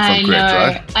 if I'm correct,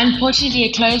 right? Unfortunately,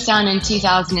 it closed down in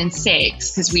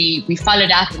 2006 because we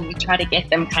followed up and we tried to get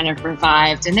them kind of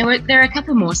revived. And there are a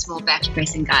couple more small batch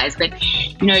pressing guys, but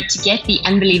to get the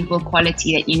unbelievable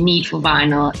quality that you need for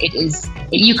vinyl,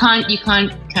 you can't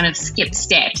kind of skip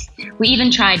steps. We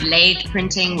even tried lathe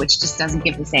printing, which just doesn't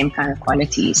give the same kind of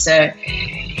quality. So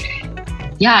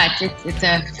yeah, it's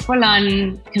a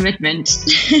full-on commitment.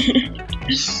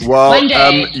 Well,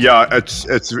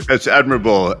 it's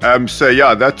admirable. So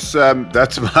yeah, that's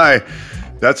my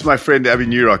friend Abby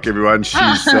Nurock. Everyone,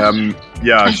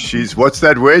 she's what's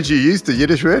that word you used? The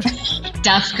Yiddish word?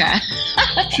 Dafka.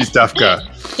 She's Dafka.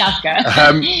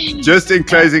 Dafka. Just in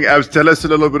closing, Abs, tell us a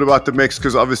little bit about the mix,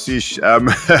 because obviously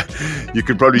you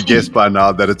can probably guess by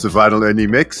now that it's a vinyl-only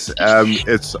mix.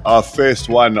 It's our first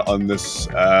one on this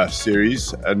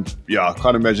series, and I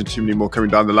can't imagine too many more coming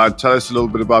down the line. Tell us a little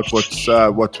bit about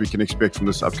what we can expect from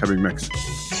this upcoming mix.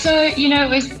 So, it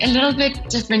was a little bit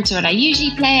different to what I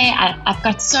usually play. I've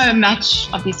got so much,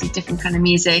 obviously, different kind of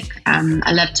music.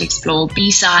 I love to explore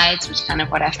B-sides, which is kind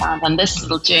of what I found on this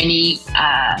little journey,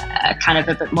 kind of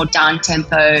a bit more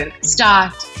down-tempo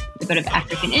start, with a bit of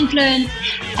African influence.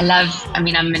 I'm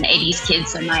an 80s kid,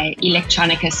 so my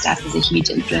electronica stuff is a huge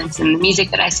influence in the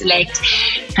music that I select.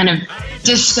 Kind of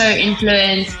disco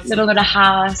influence, a little bit of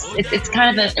house. It's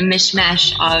kind of a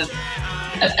mishmash of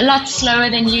a lot slower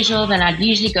than usual than I'd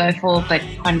usually go for, but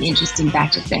quite an interesting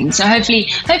batch of things. So hopefully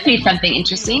it's something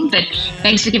interesting. But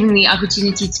thanks for giving me the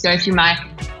opportunity to go through my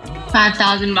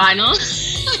 5,000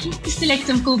 vinyls to select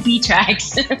some cool B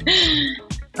tracks.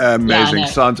 Amazing.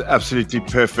 Sounds absolutely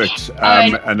perfect.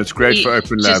 And it's great for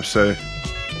Open Lab. So.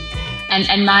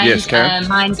 And mind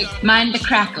the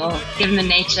crackle, given the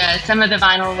nature. Some of the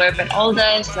vinyl were a bit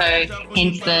older, so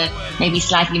hence the maybe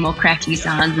slightly more crackly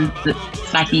sounds and the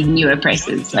slightly newer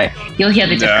presses. So you'll hear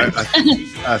the difference.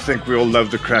 I think we all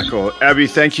love the crackle. Abby,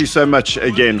 thank you so much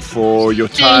again for your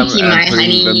time and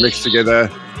putting the mix together.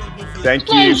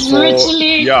 Thank you for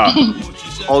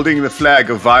holding the flag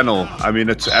of vinyl. I mean,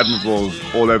 it's admirable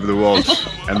all over the world,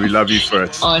 and we love you for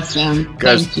it. Awesome.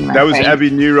 Guys, thank you, that was friend. Abby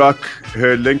Nurock.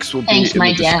 Her links will be in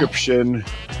the description.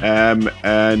 And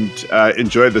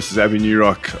enjoy. This is Abby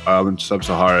Nurock on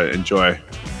Sub-Sahara. Enjoy.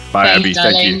 Bye, Thanks, Abby.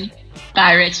 darling. Thank you.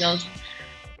 Bye, Rachel.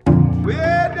 Way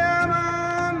down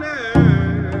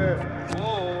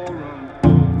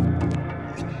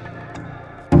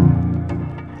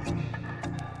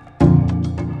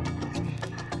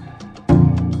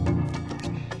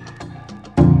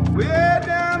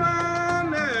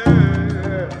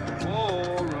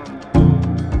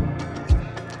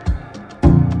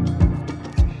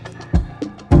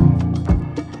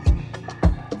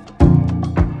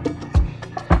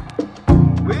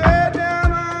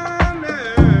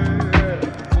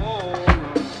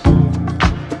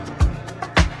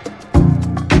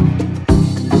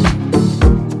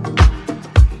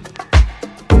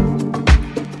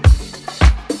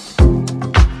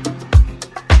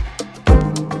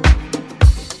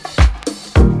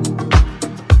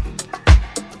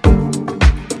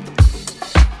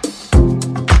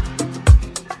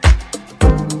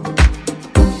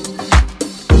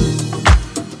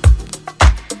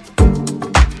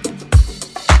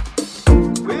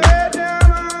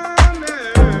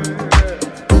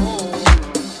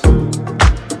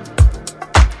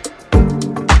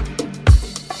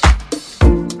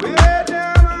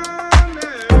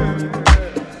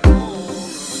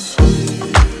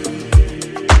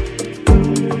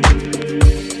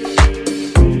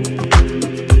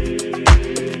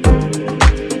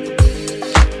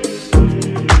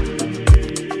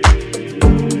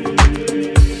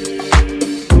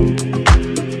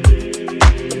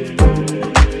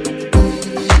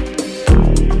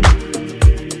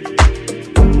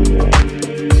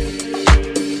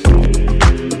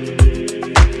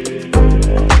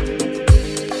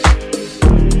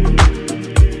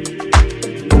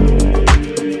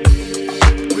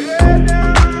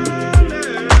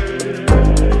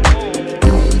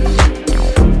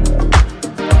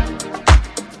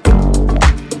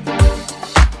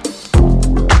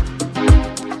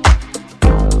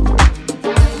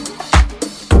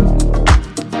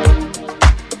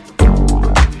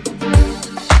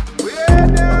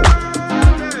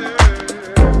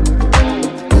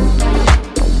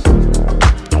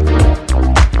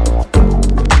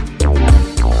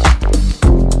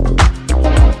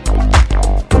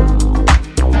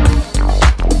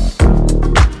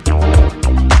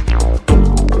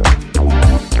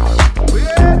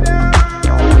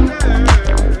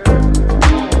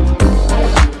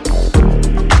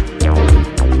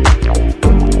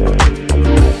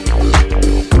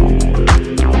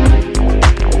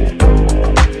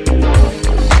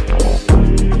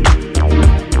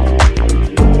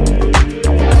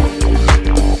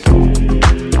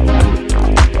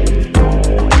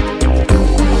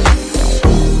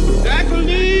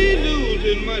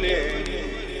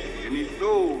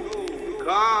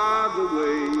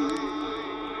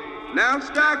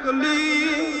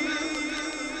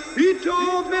leave. He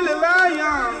told Billy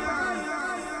Lyon,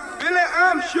 Billy,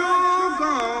 I'm sure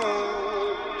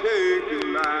gonna take your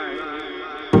life.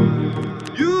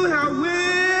 You have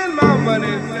win my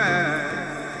money now,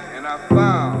 and I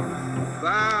found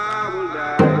I will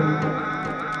die.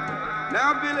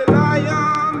 Now Billy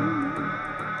Lyon,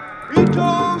 he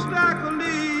told Stacker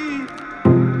Lee,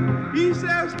 he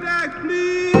said, Stack,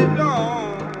 please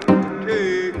don't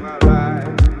take my life.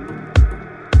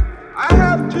 I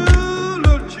have two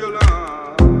little children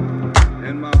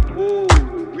and my poor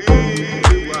weak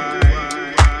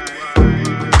wife.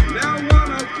 Now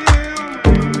one of them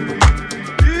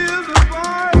is a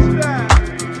boy Stack,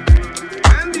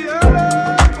 and the other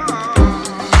one.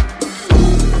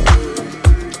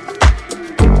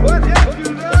 But if you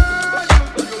love your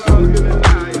children, give it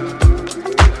liar.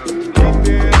 Keep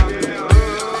them.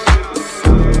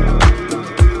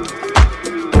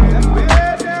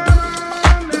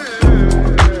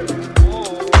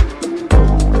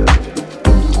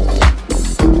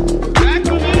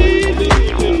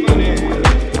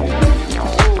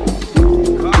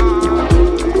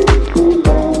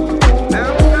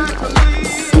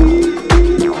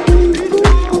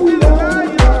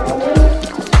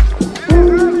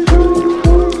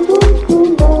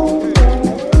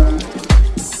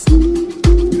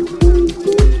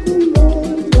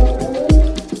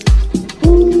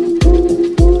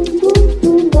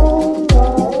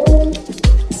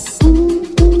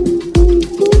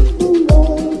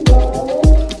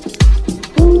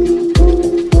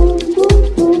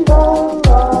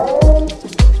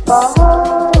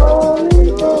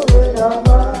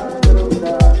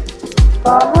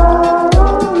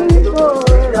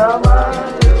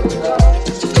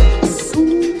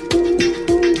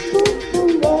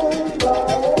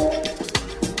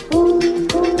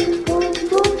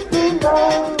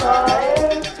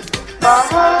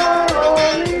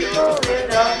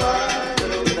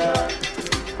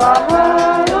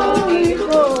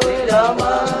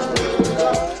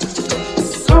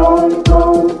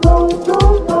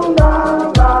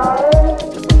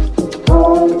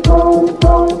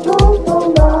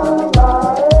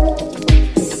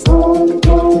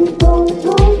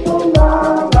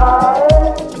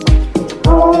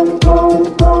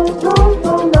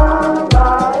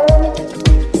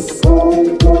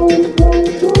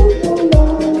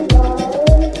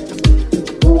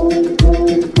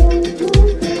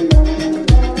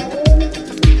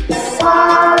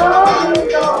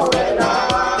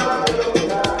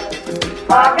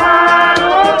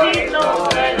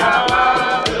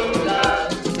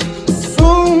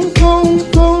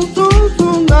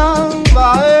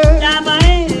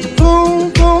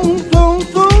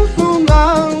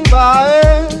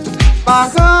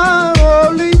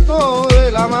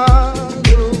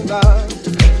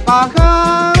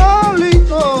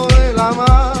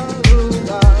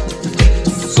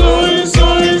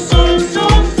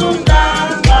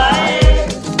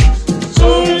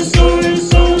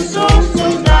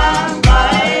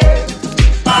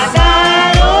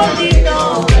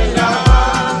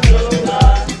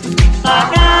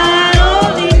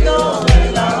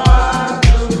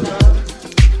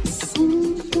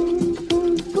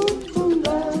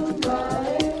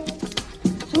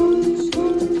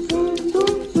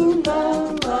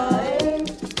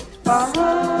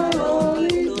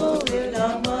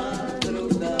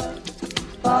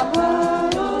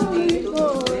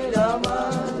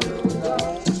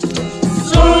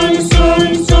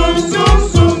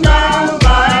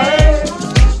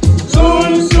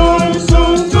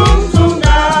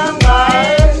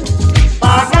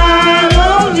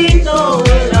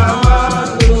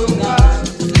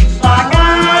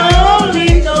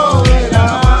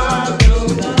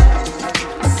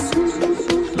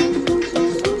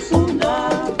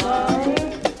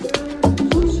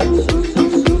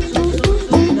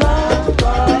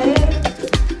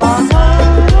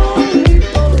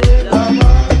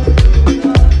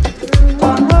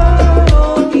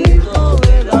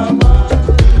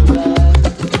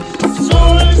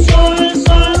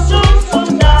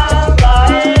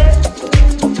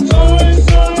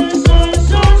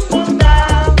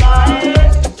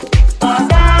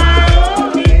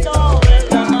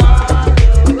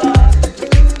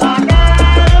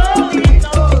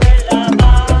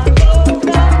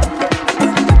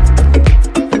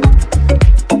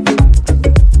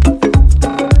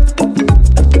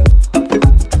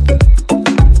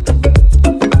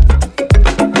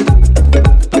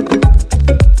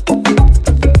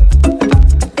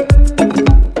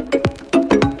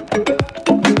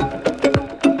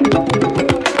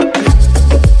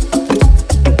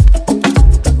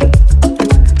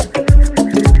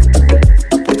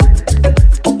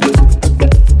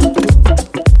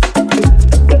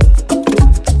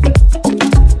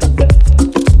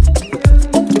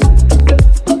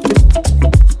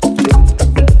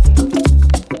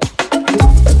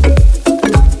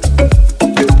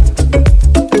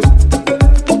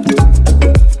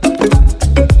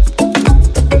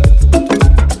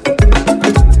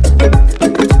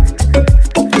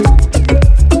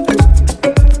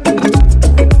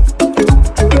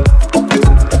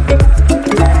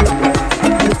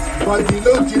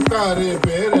 Badilo chitare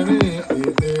perene,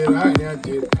 tera ya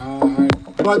chitai.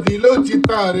 Badilo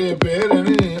chitare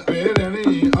perene,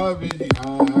 perene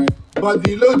abhijai.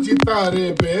 Badilo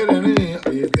chitare perene,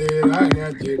 tera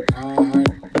ya chitai.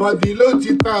 Badilo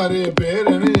chitare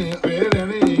perene,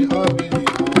 perene abhijai.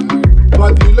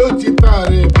 Badilo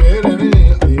chitare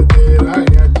perene, tera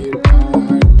ya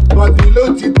chitai.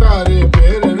 Badilo chitare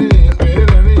perene,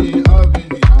 perene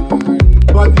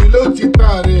abhijai. Badilo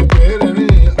chitare perene.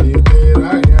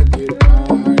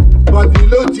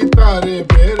 Badilo chitare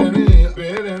perene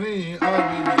perene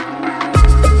abhijai.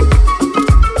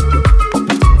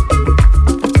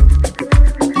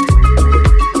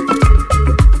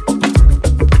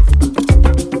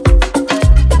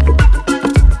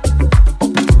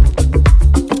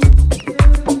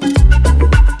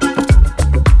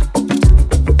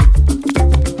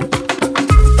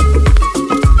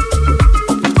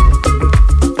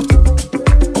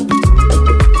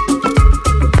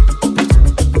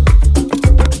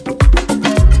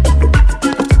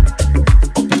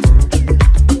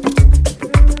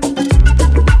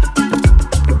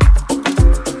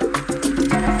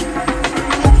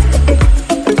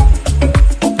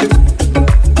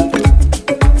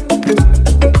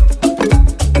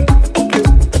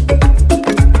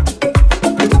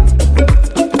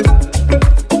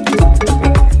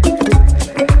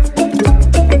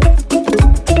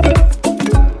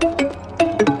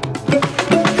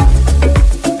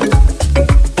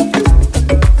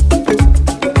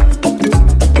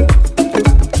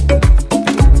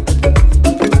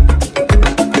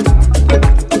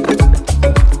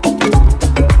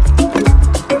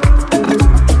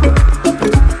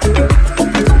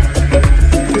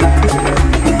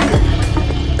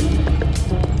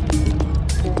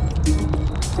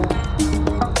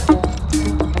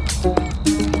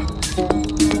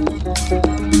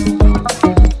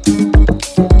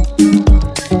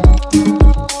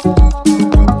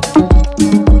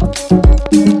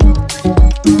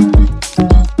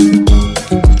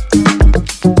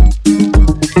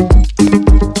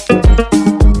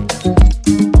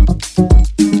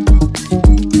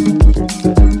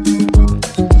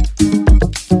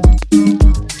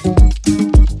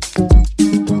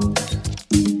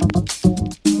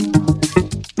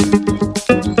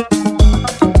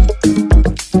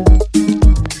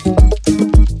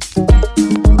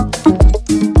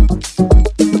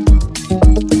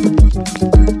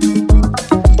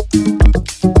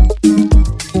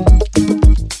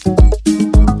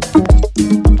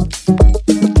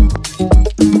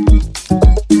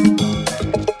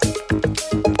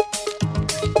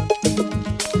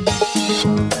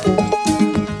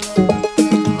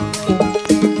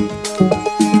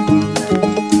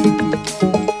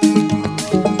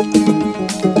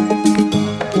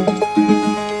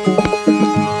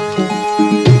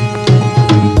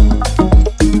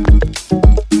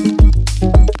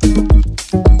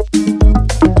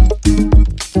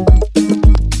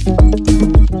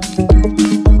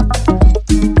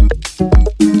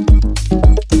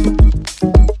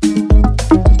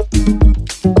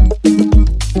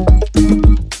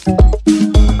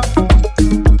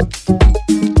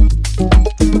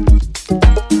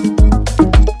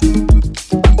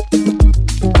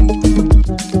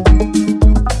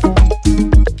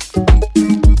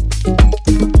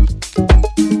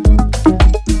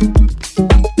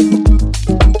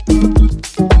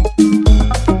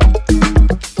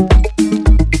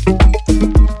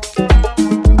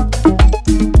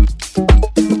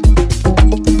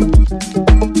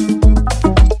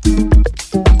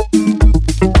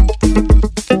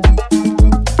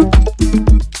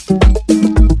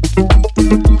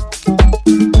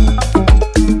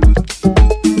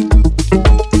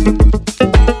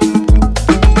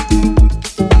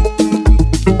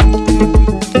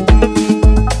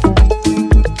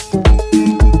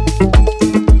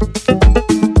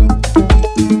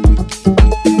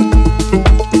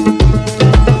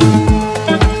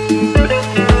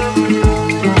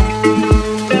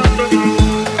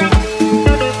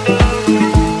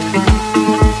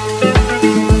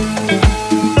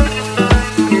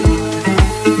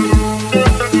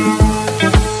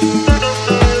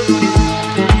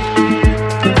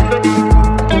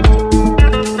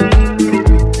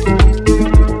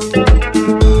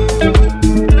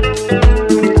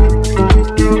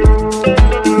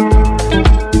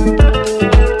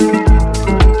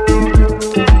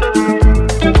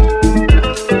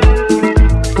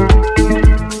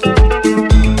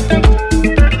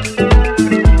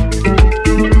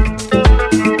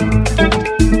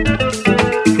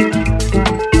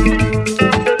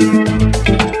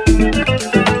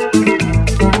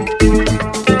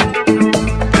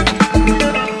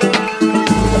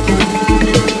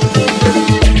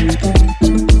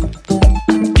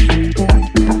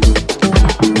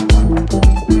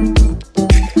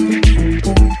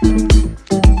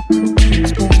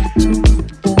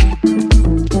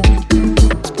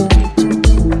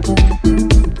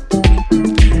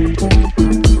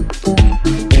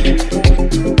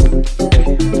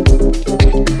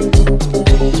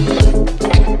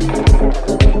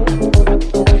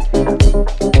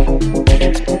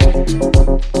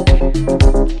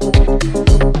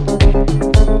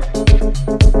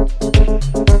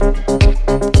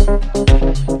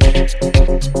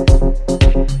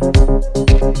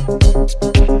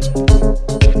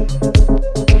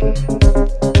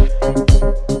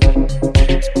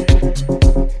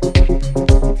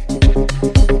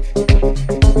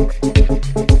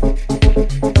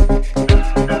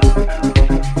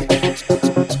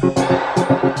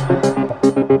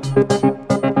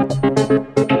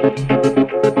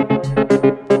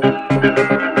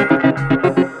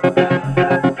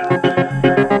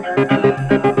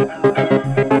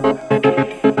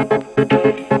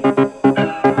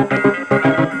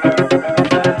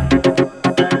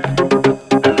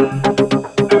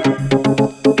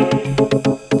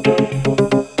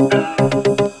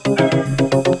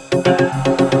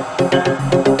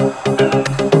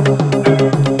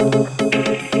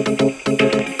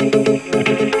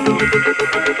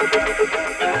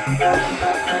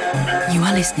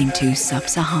 Listening to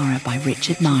Sub-Sahara by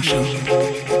Richard Marshall.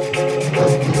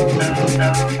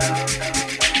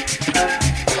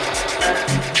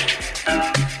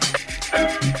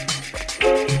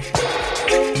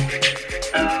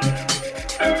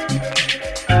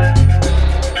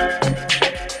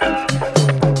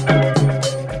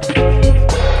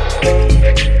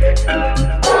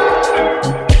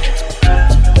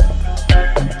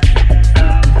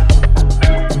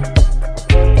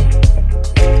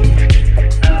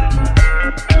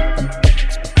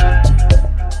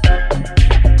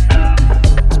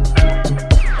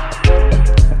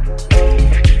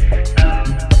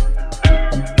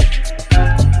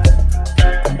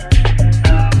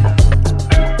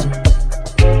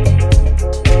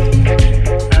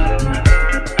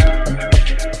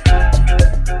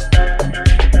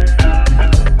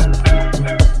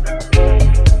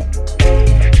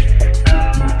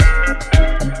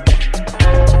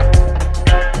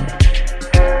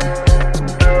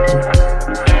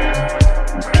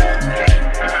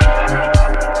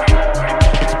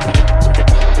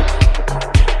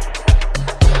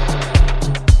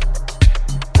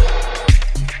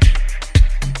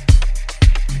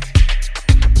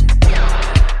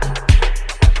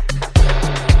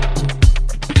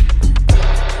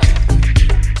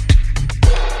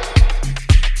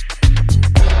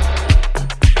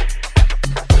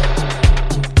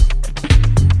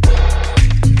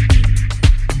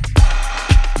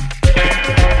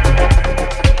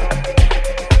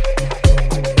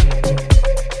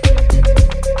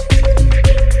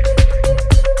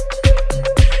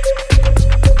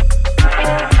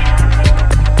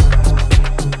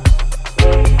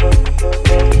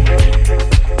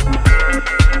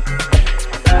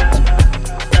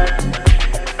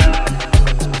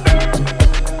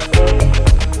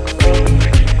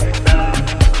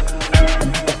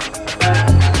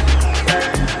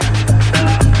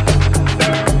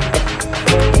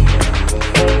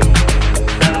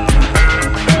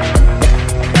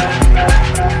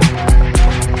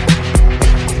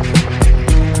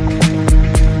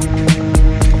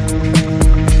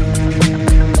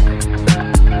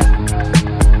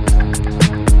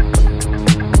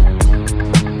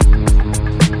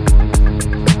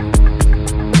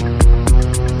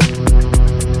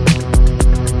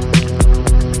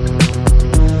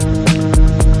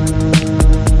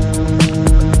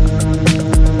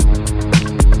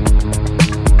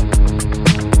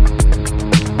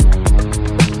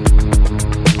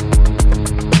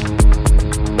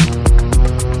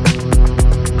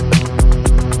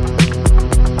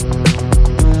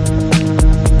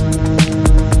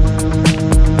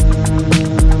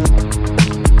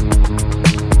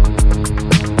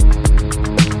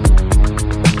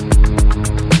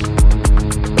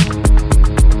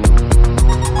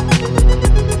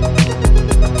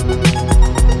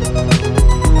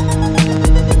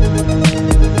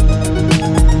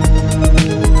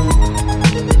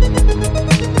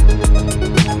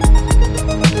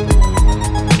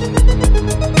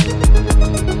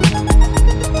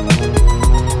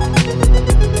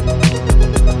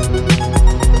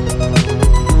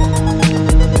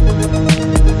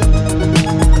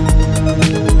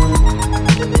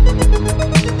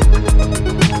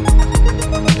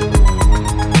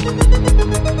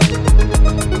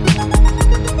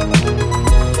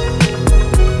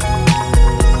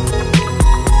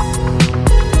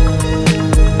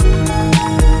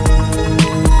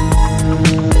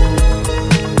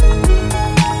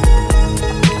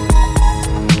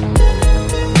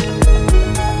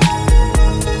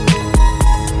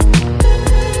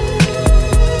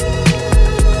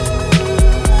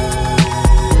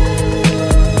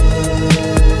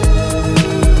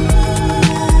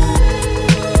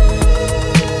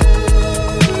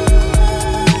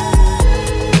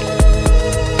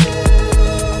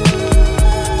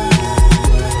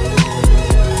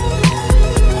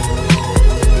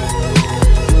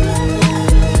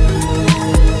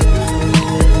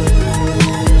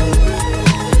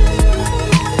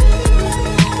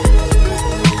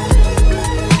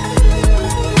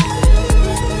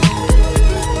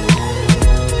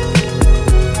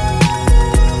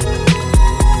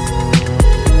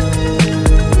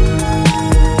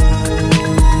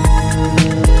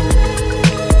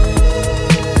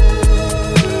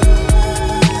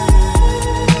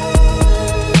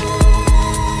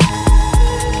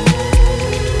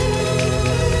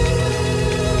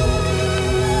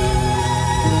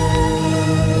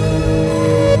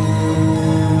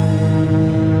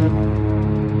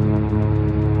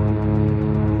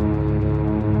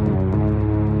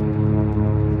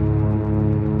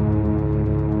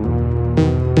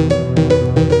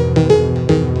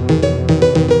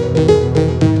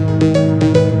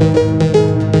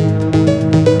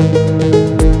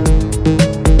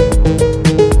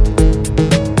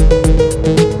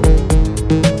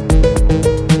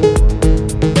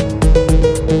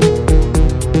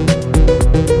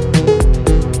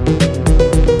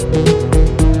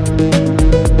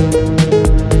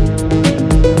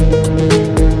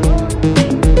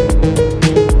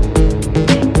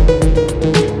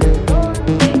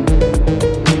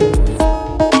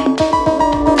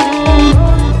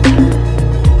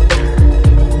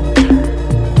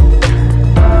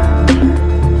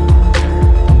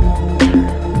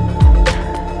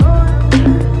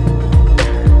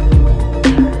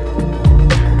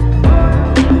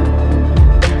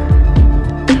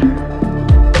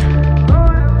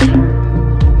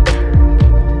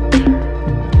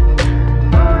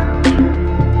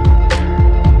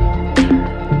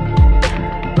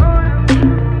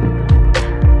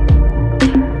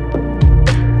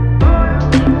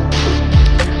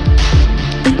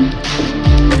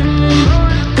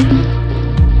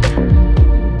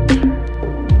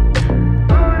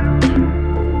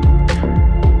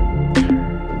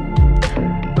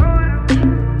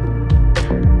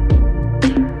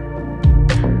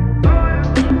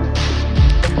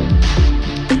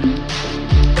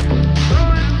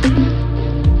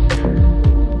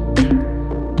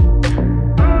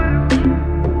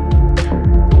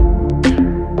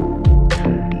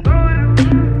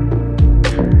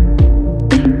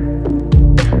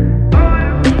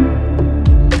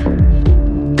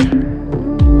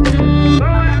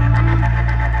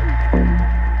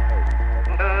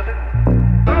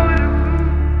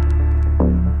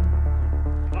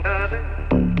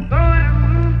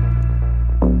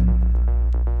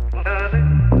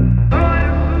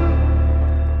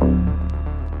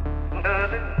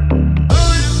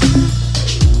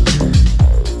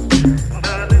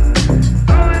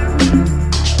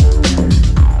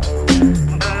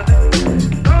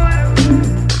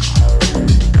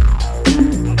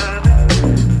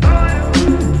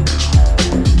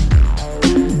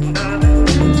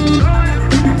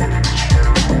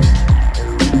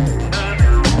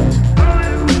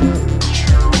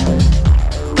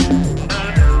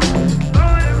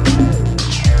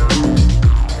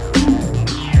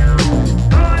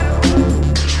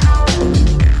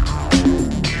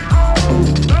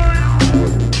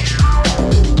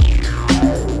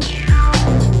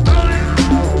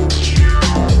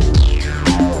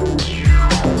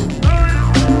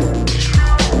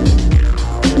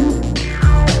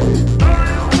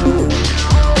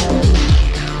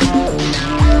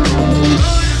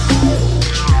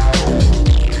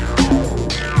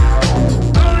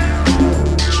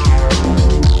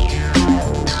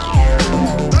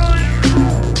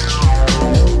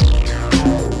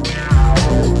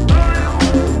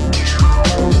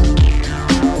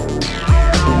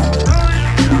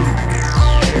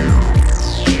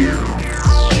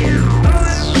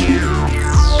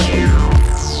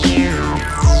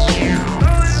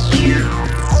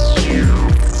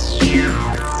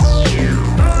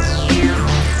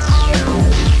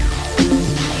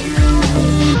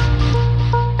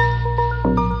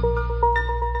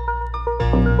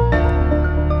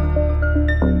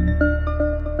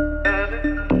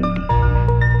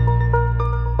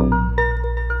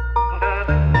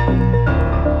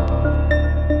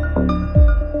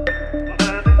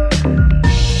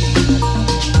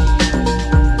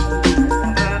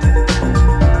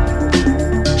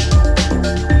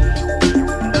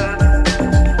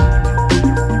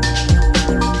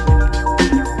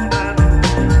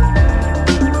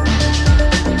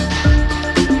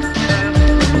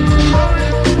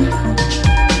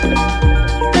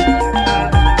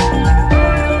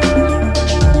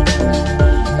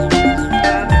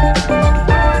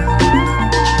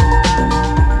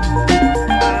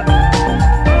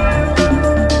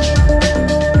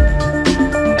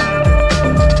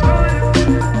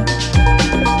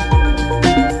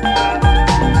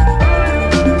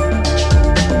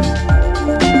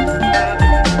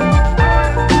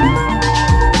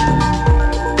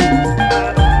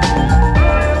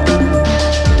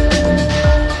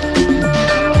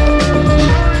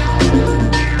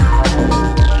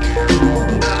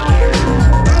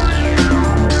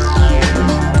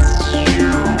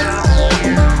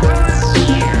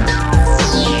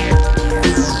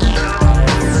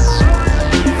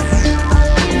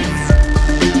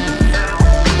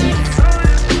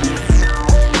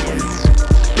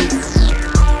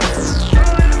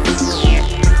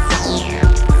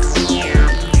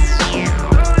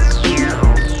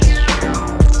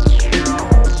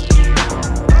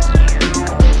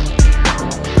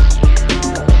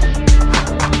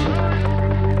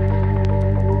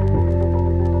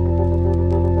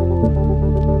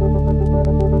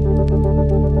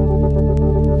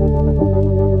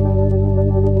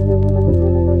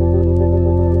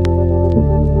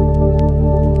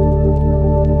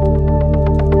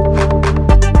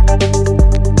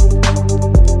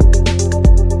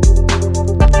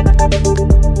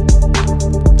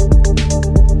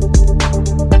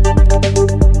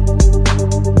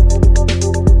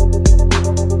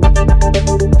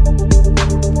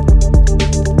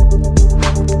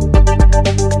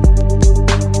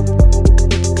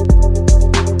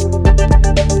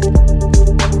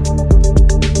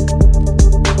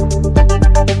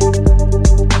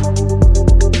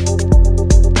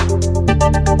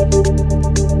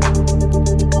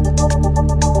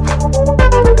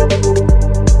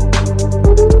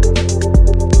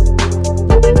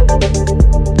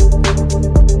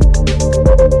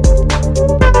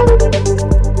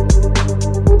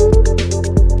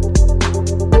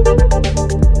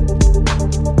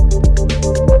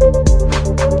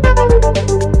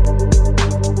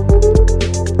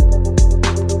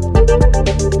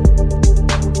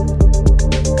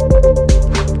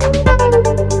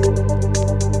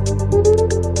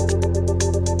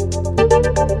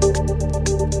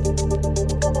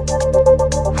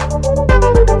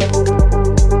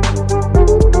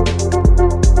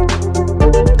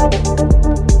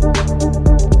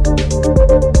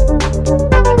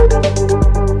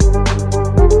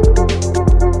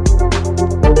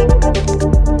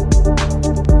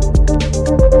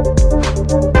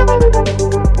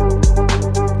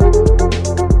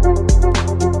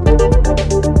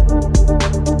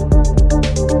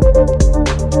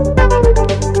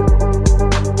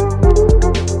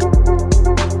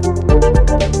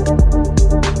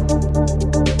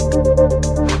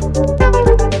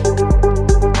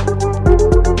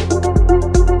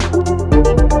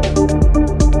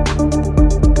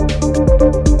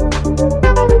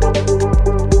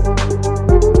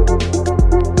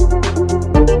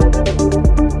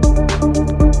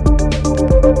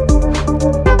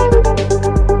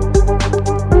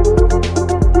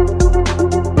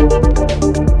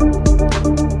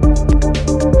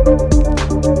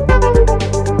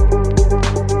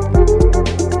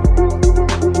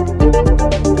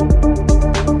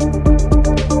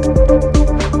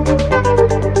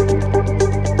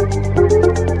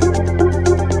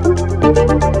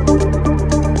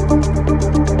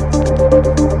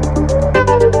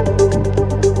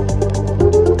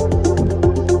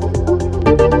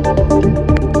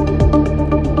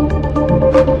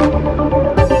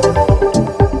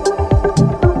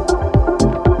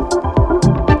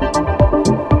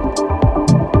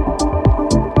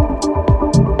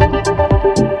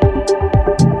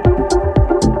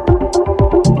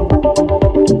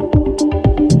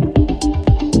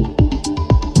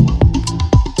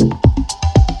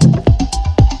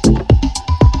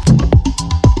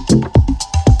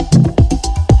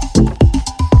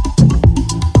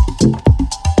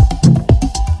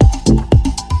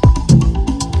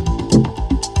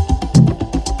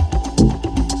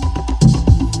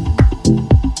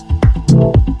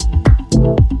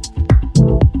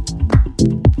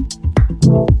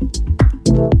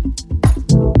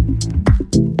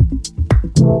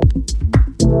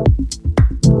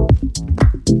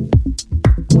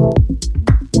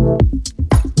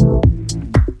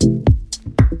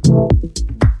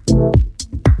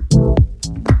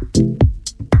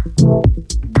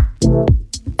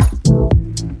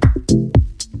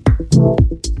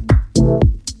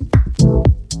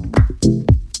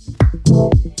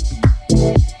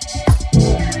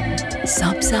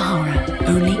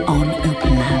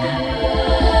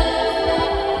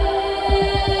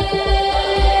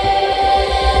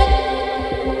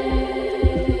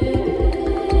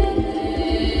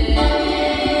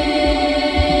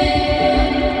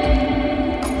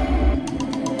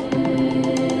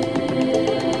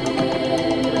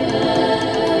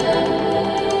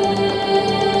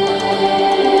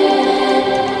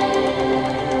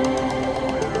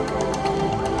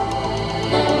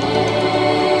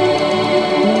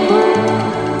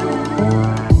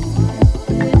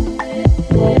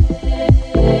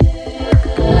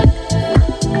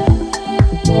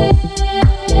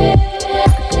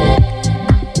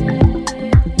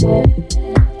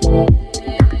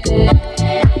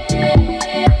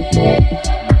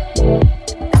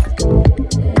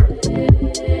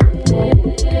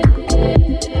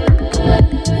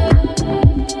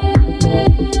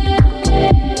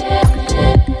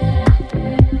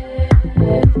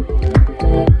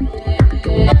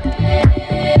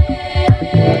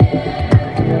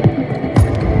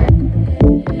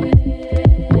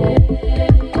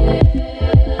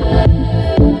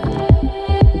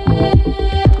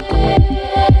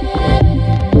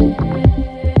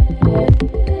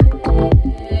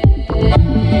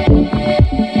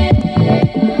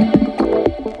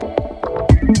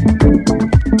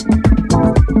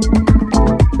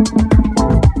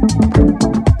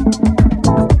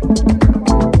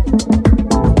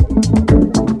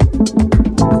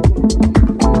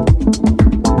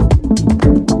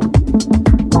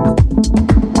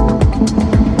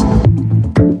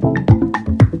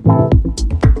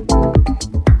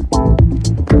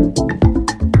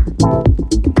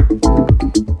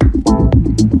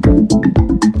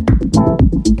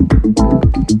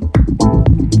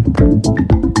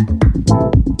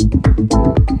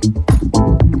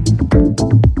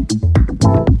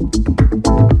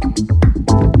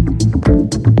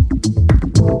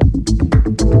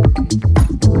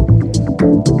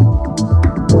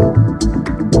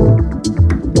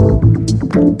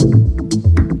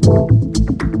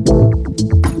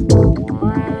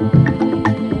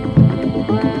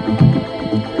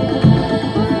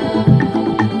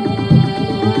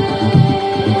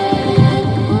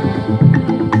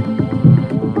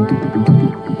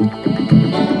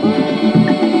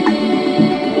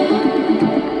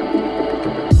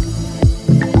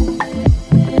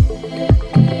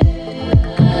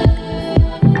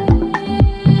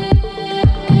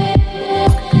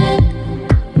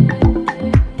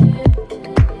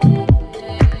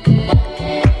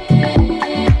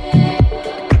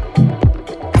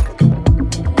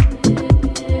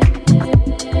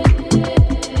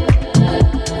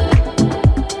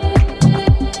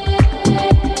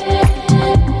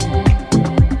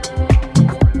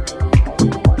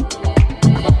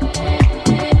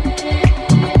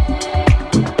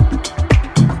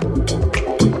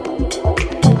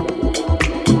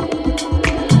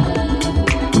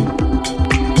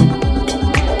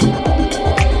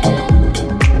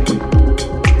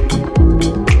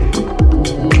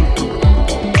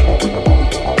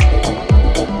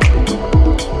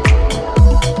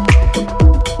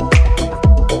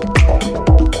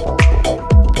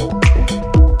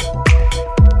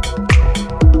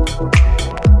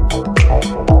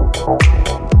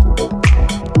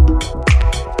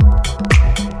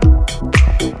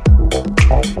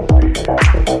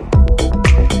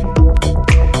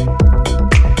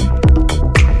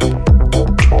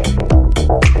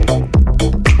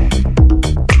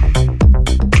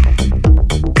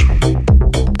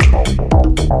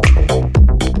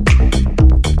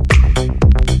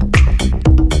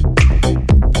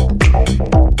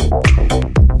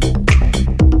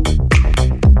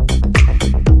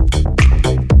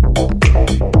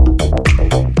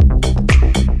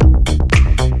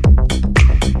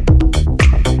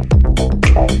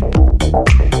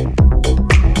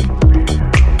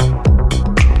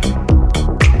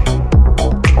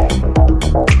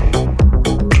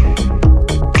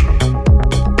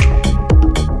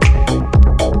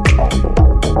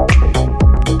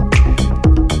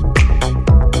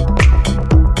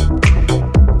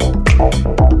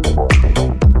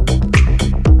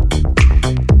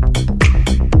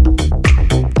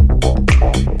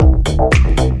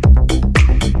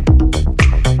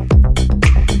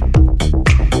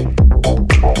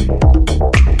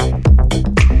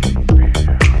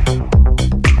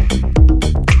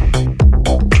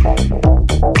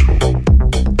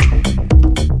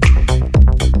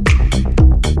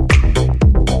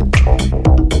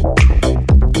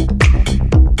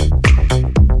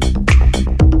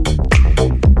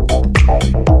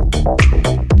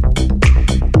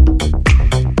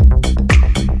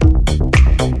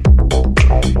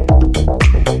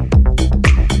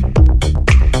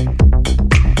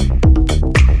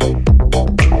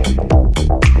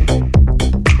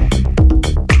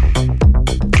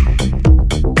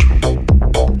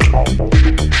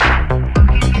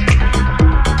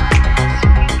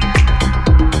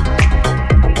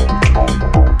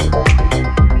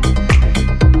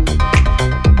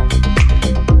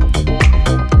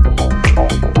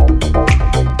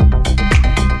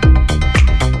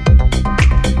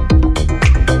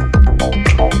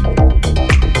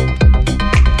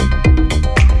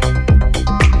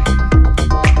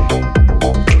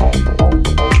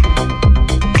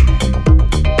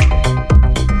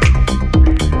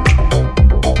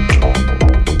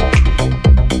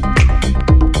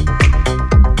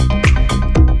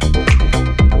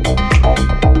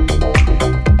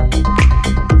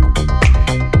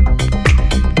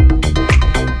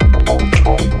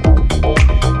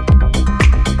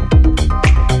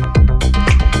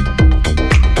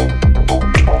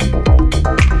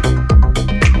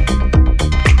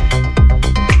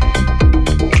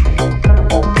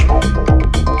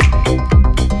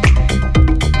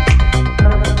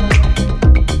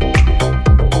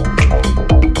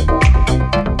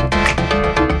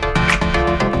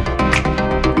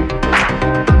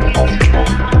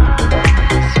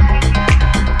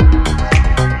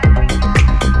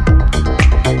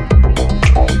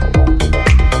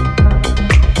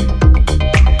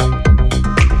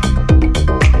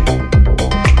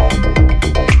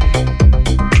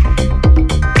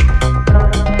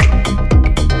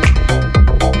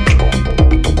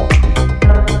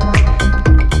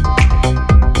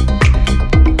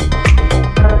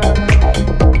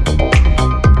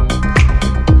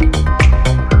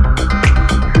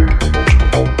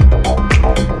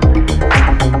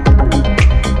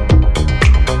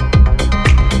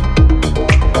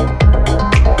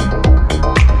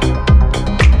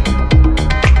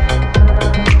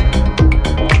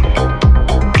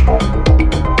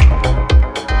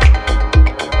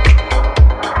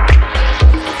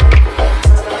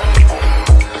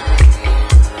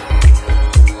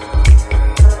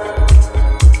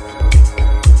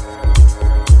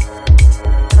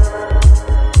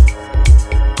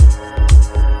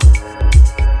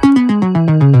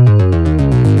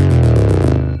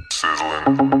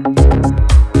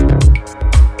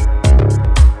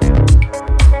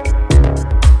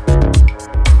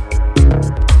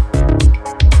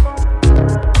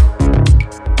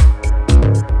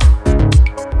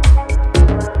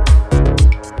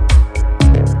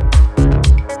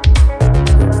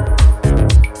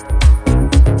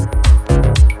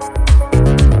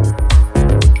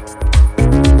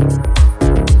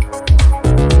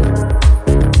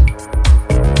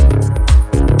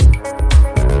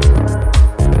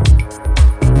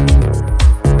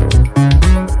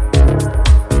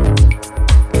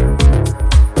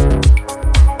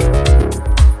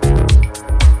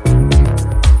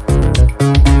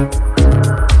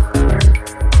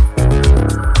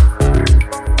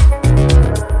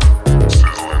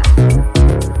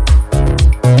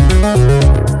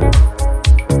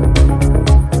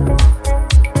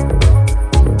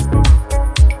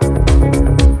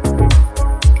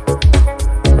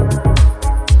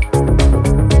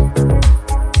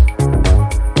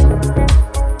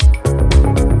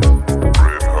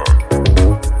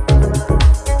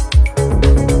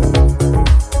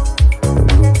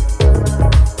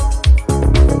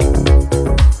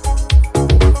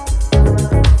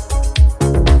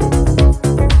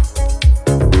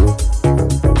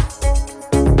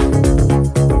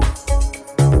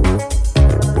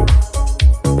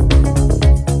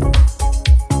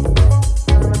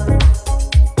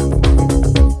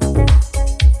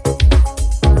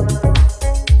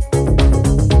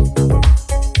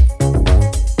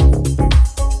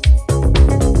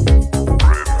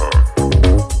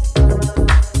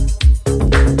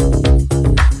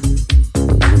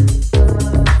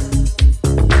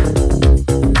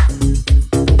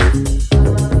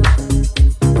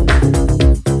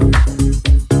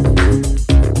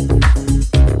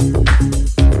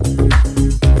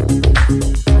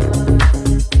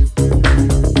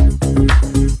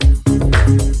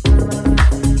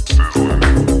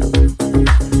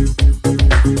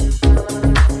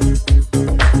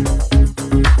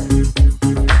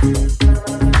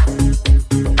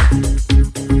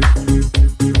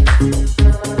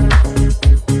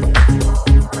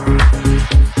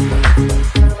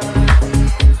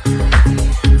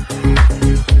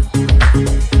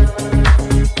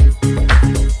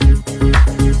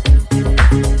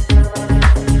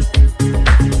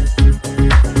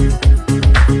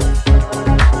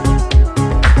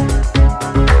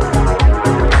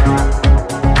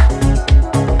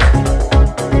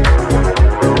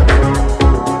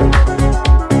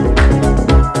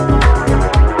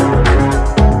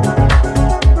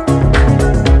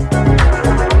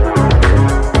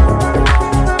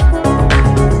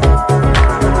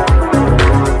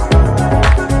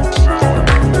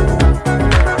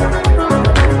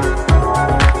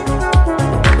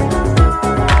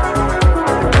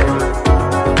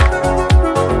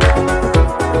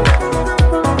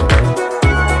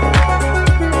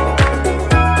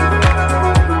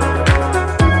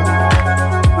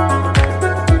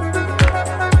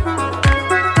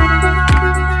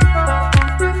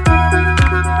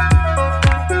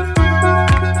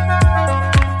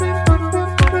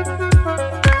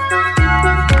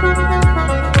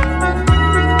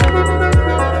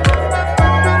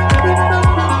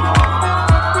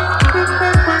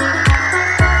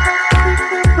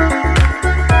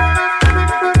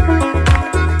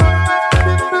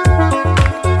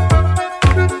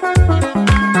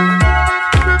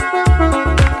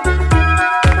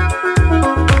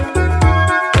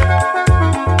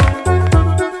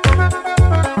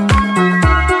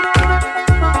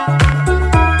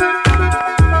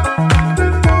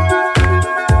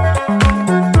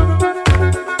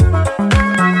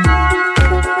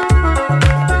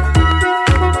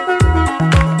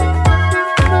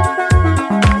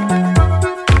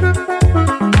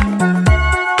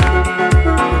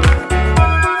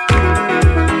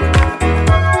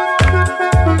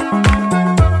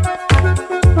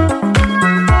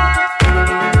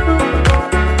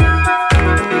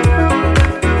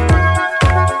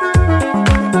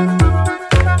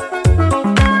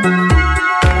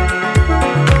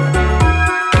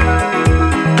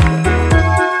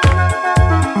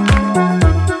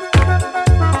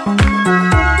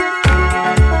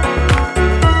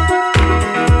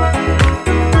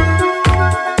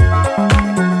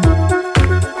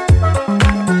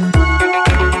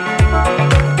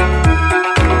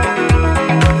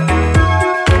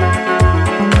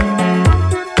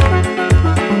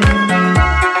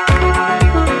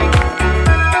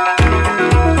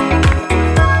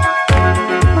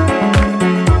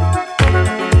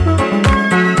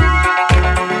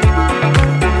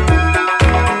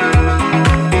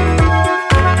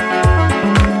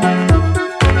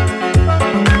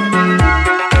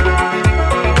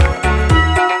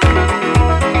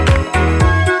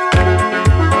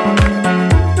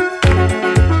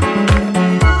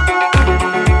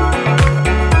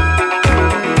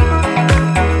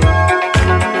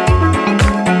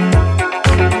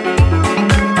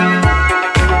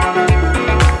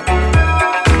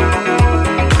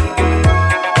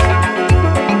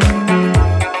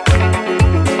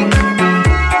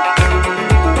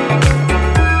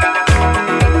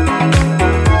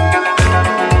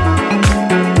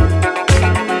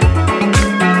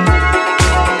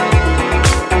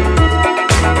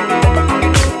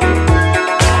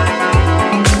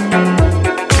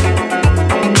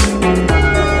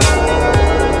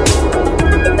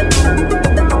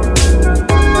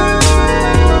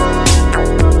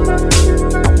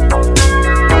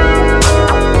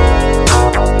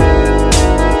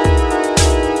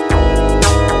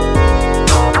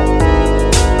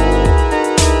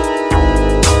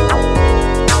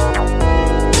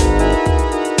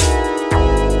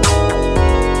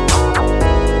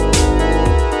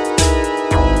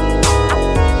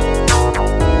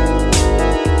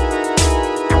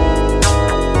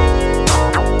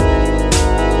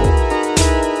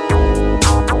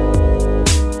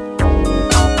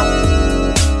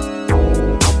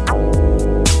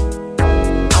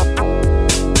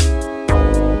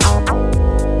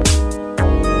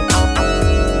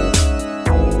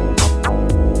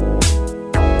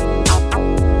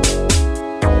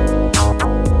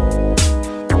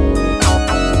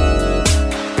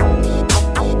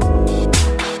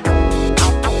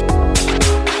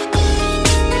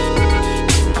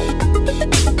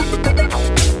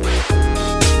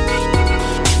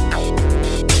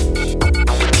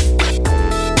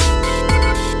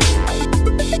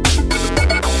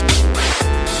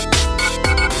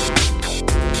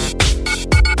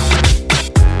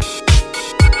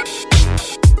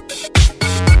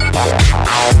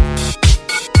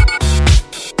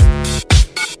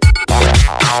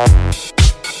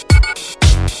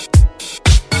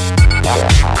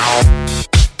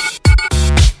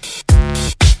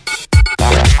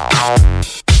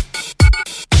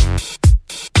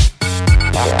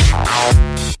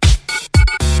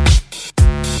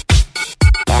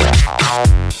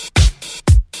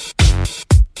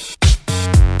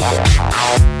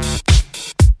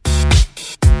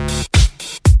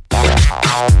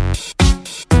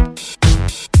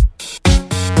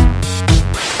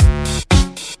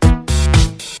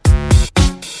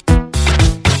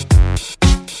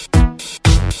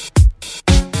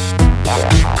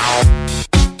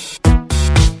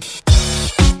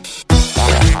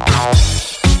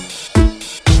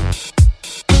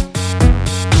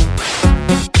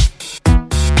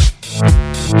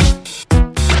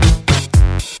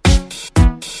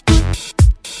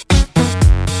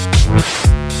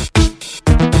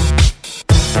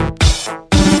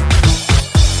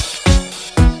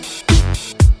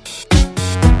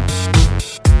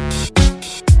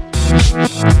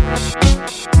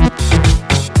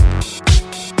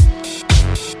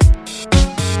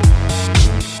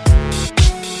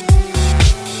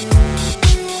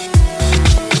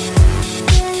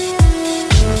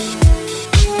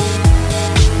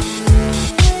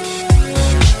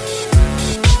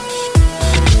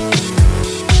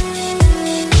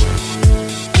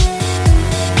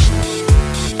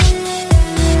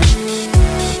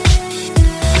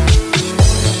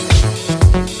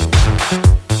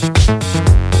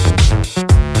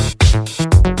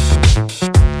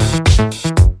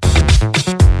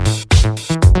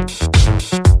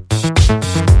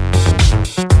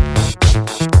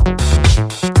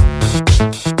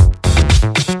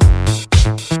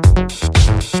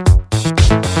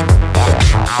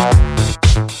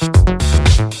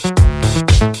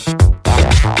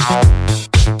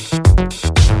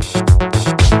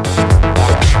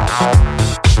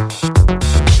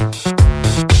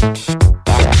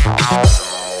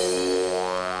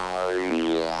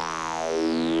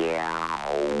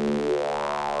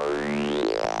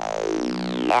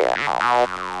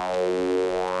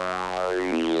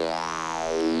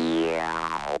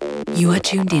 You are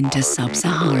tuned in to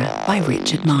Sub-Sahara by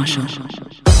Richard Marshall.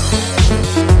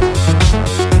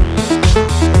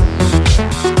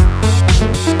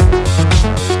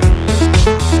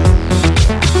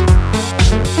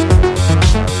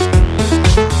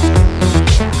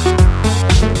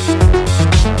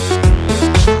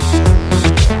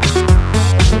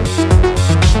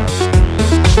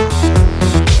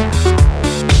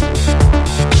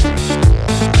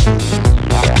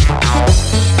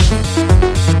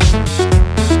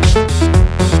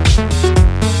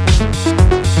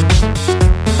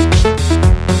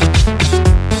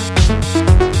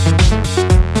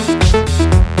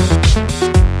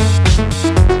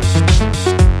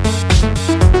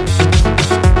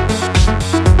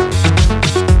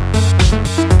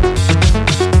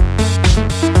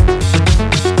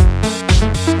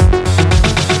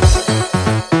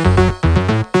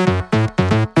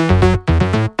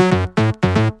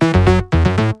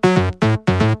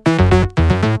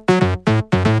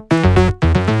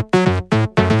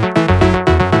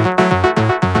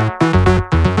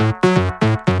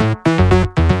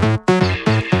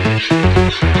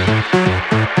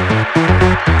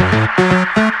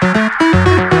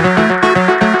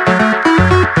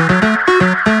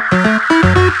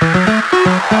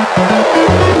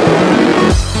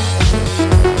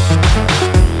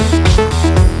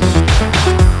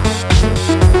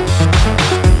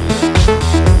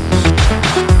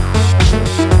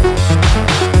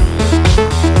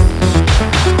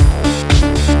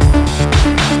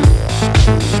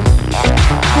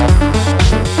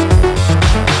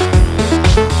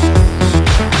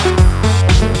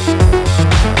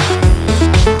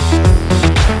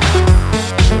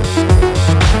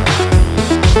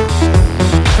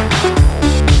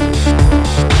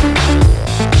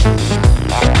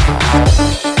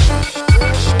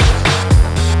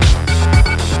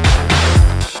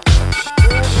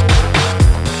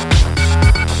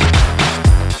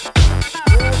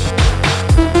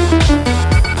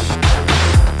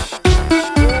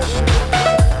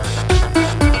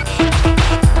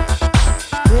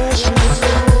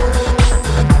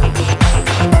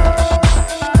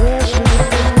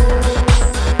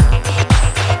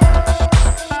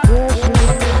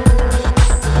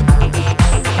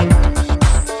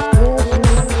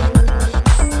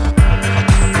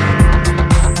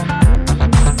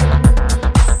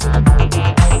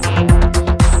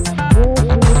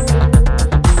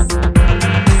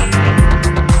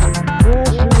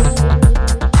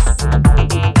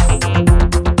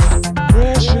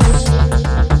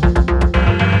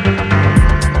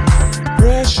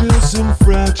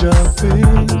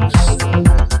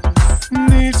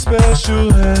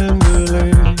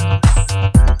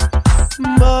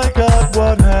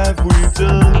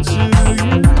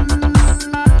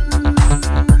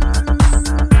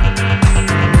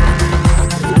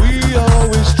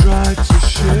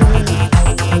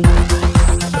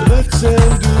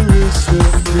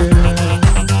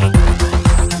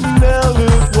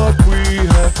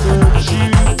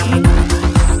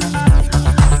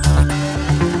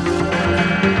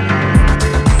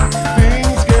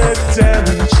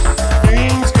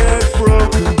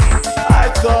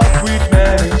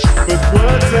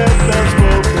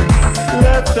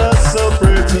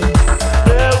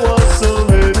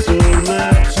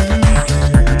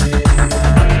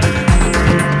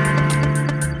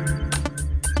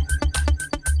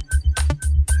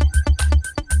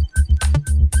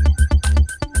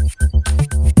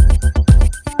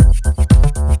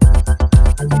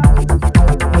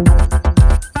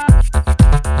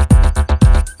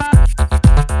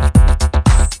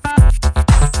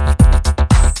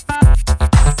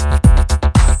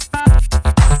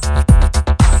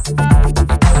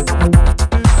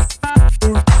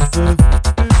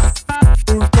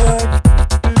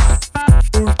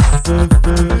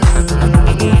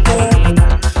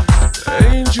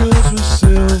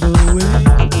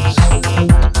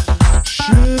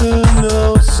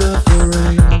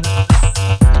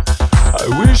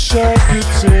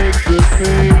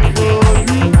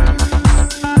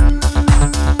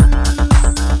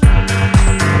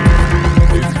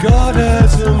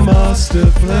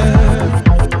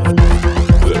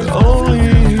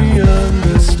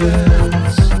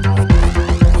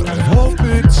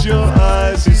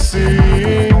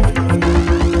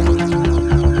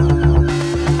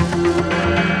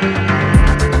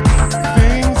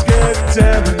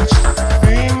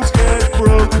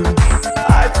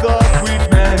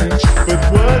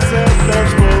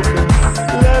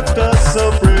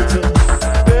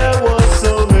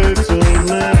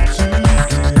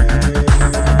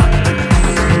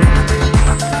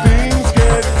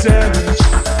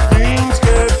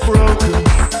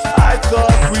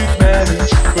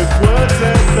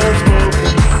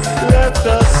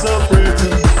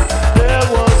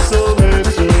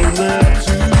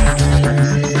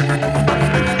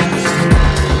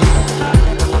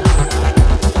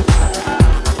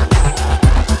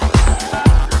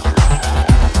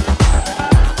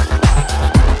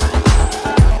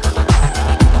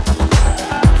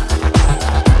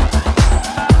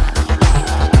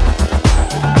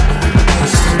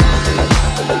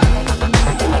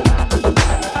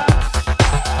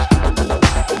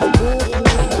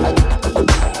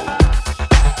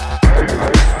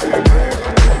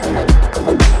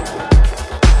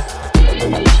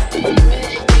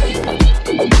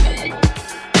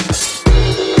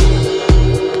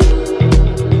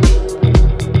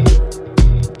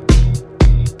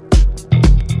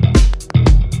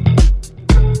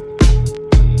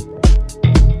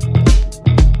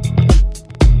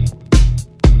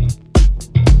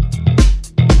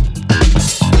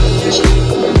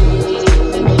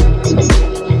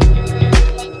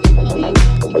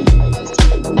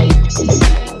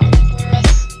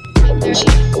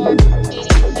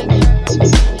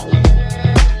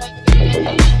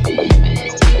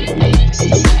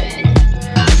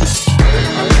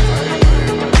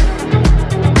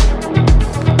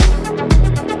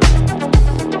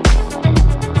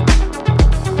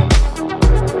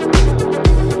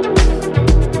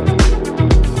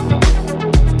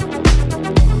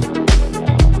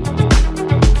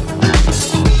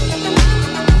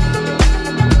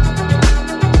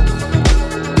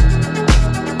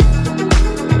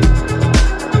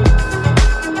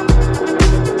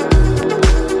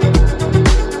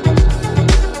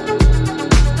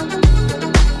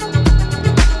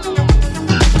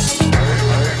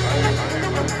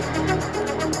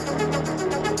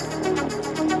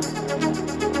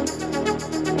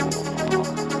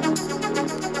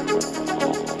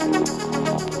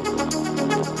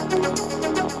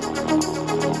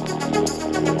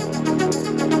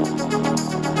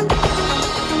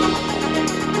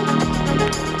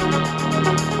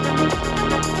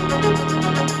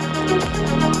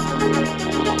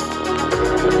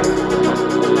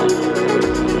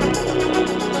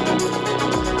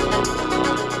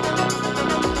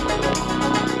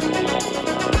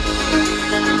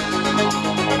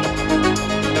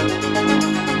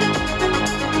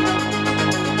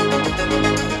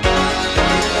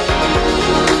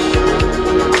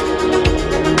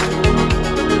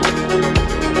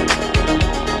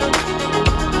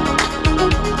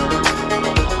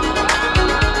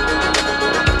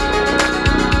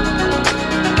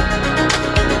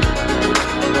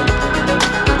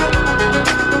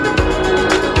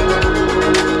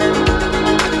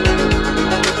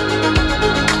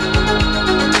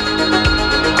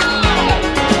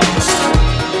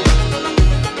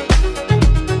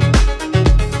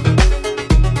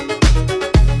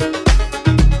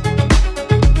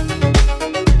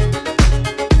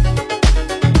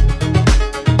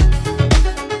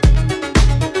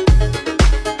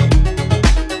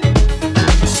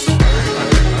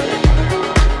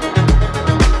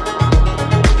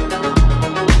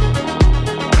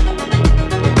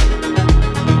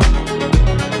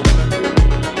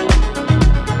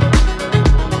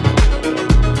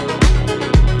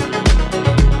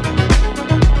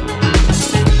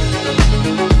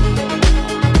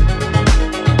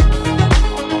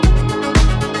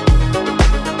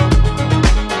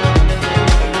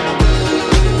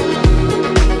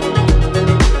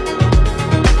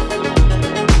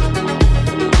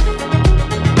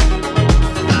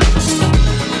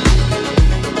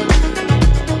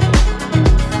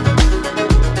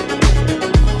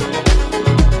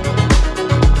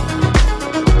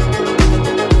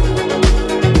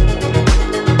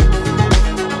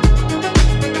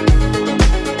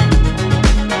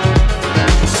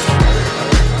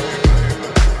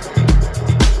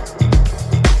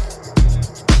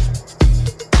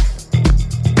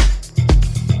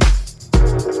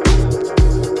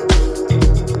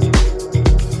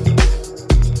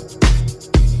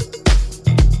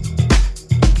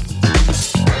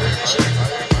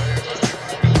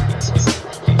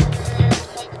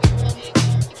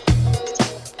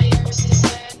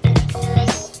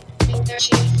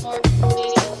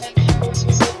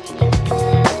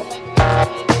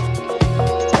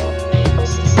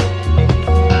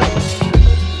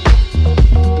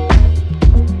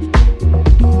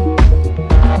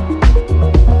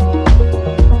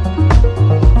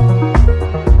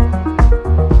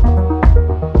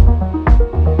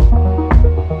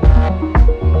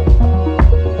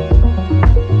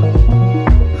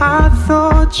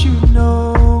 what you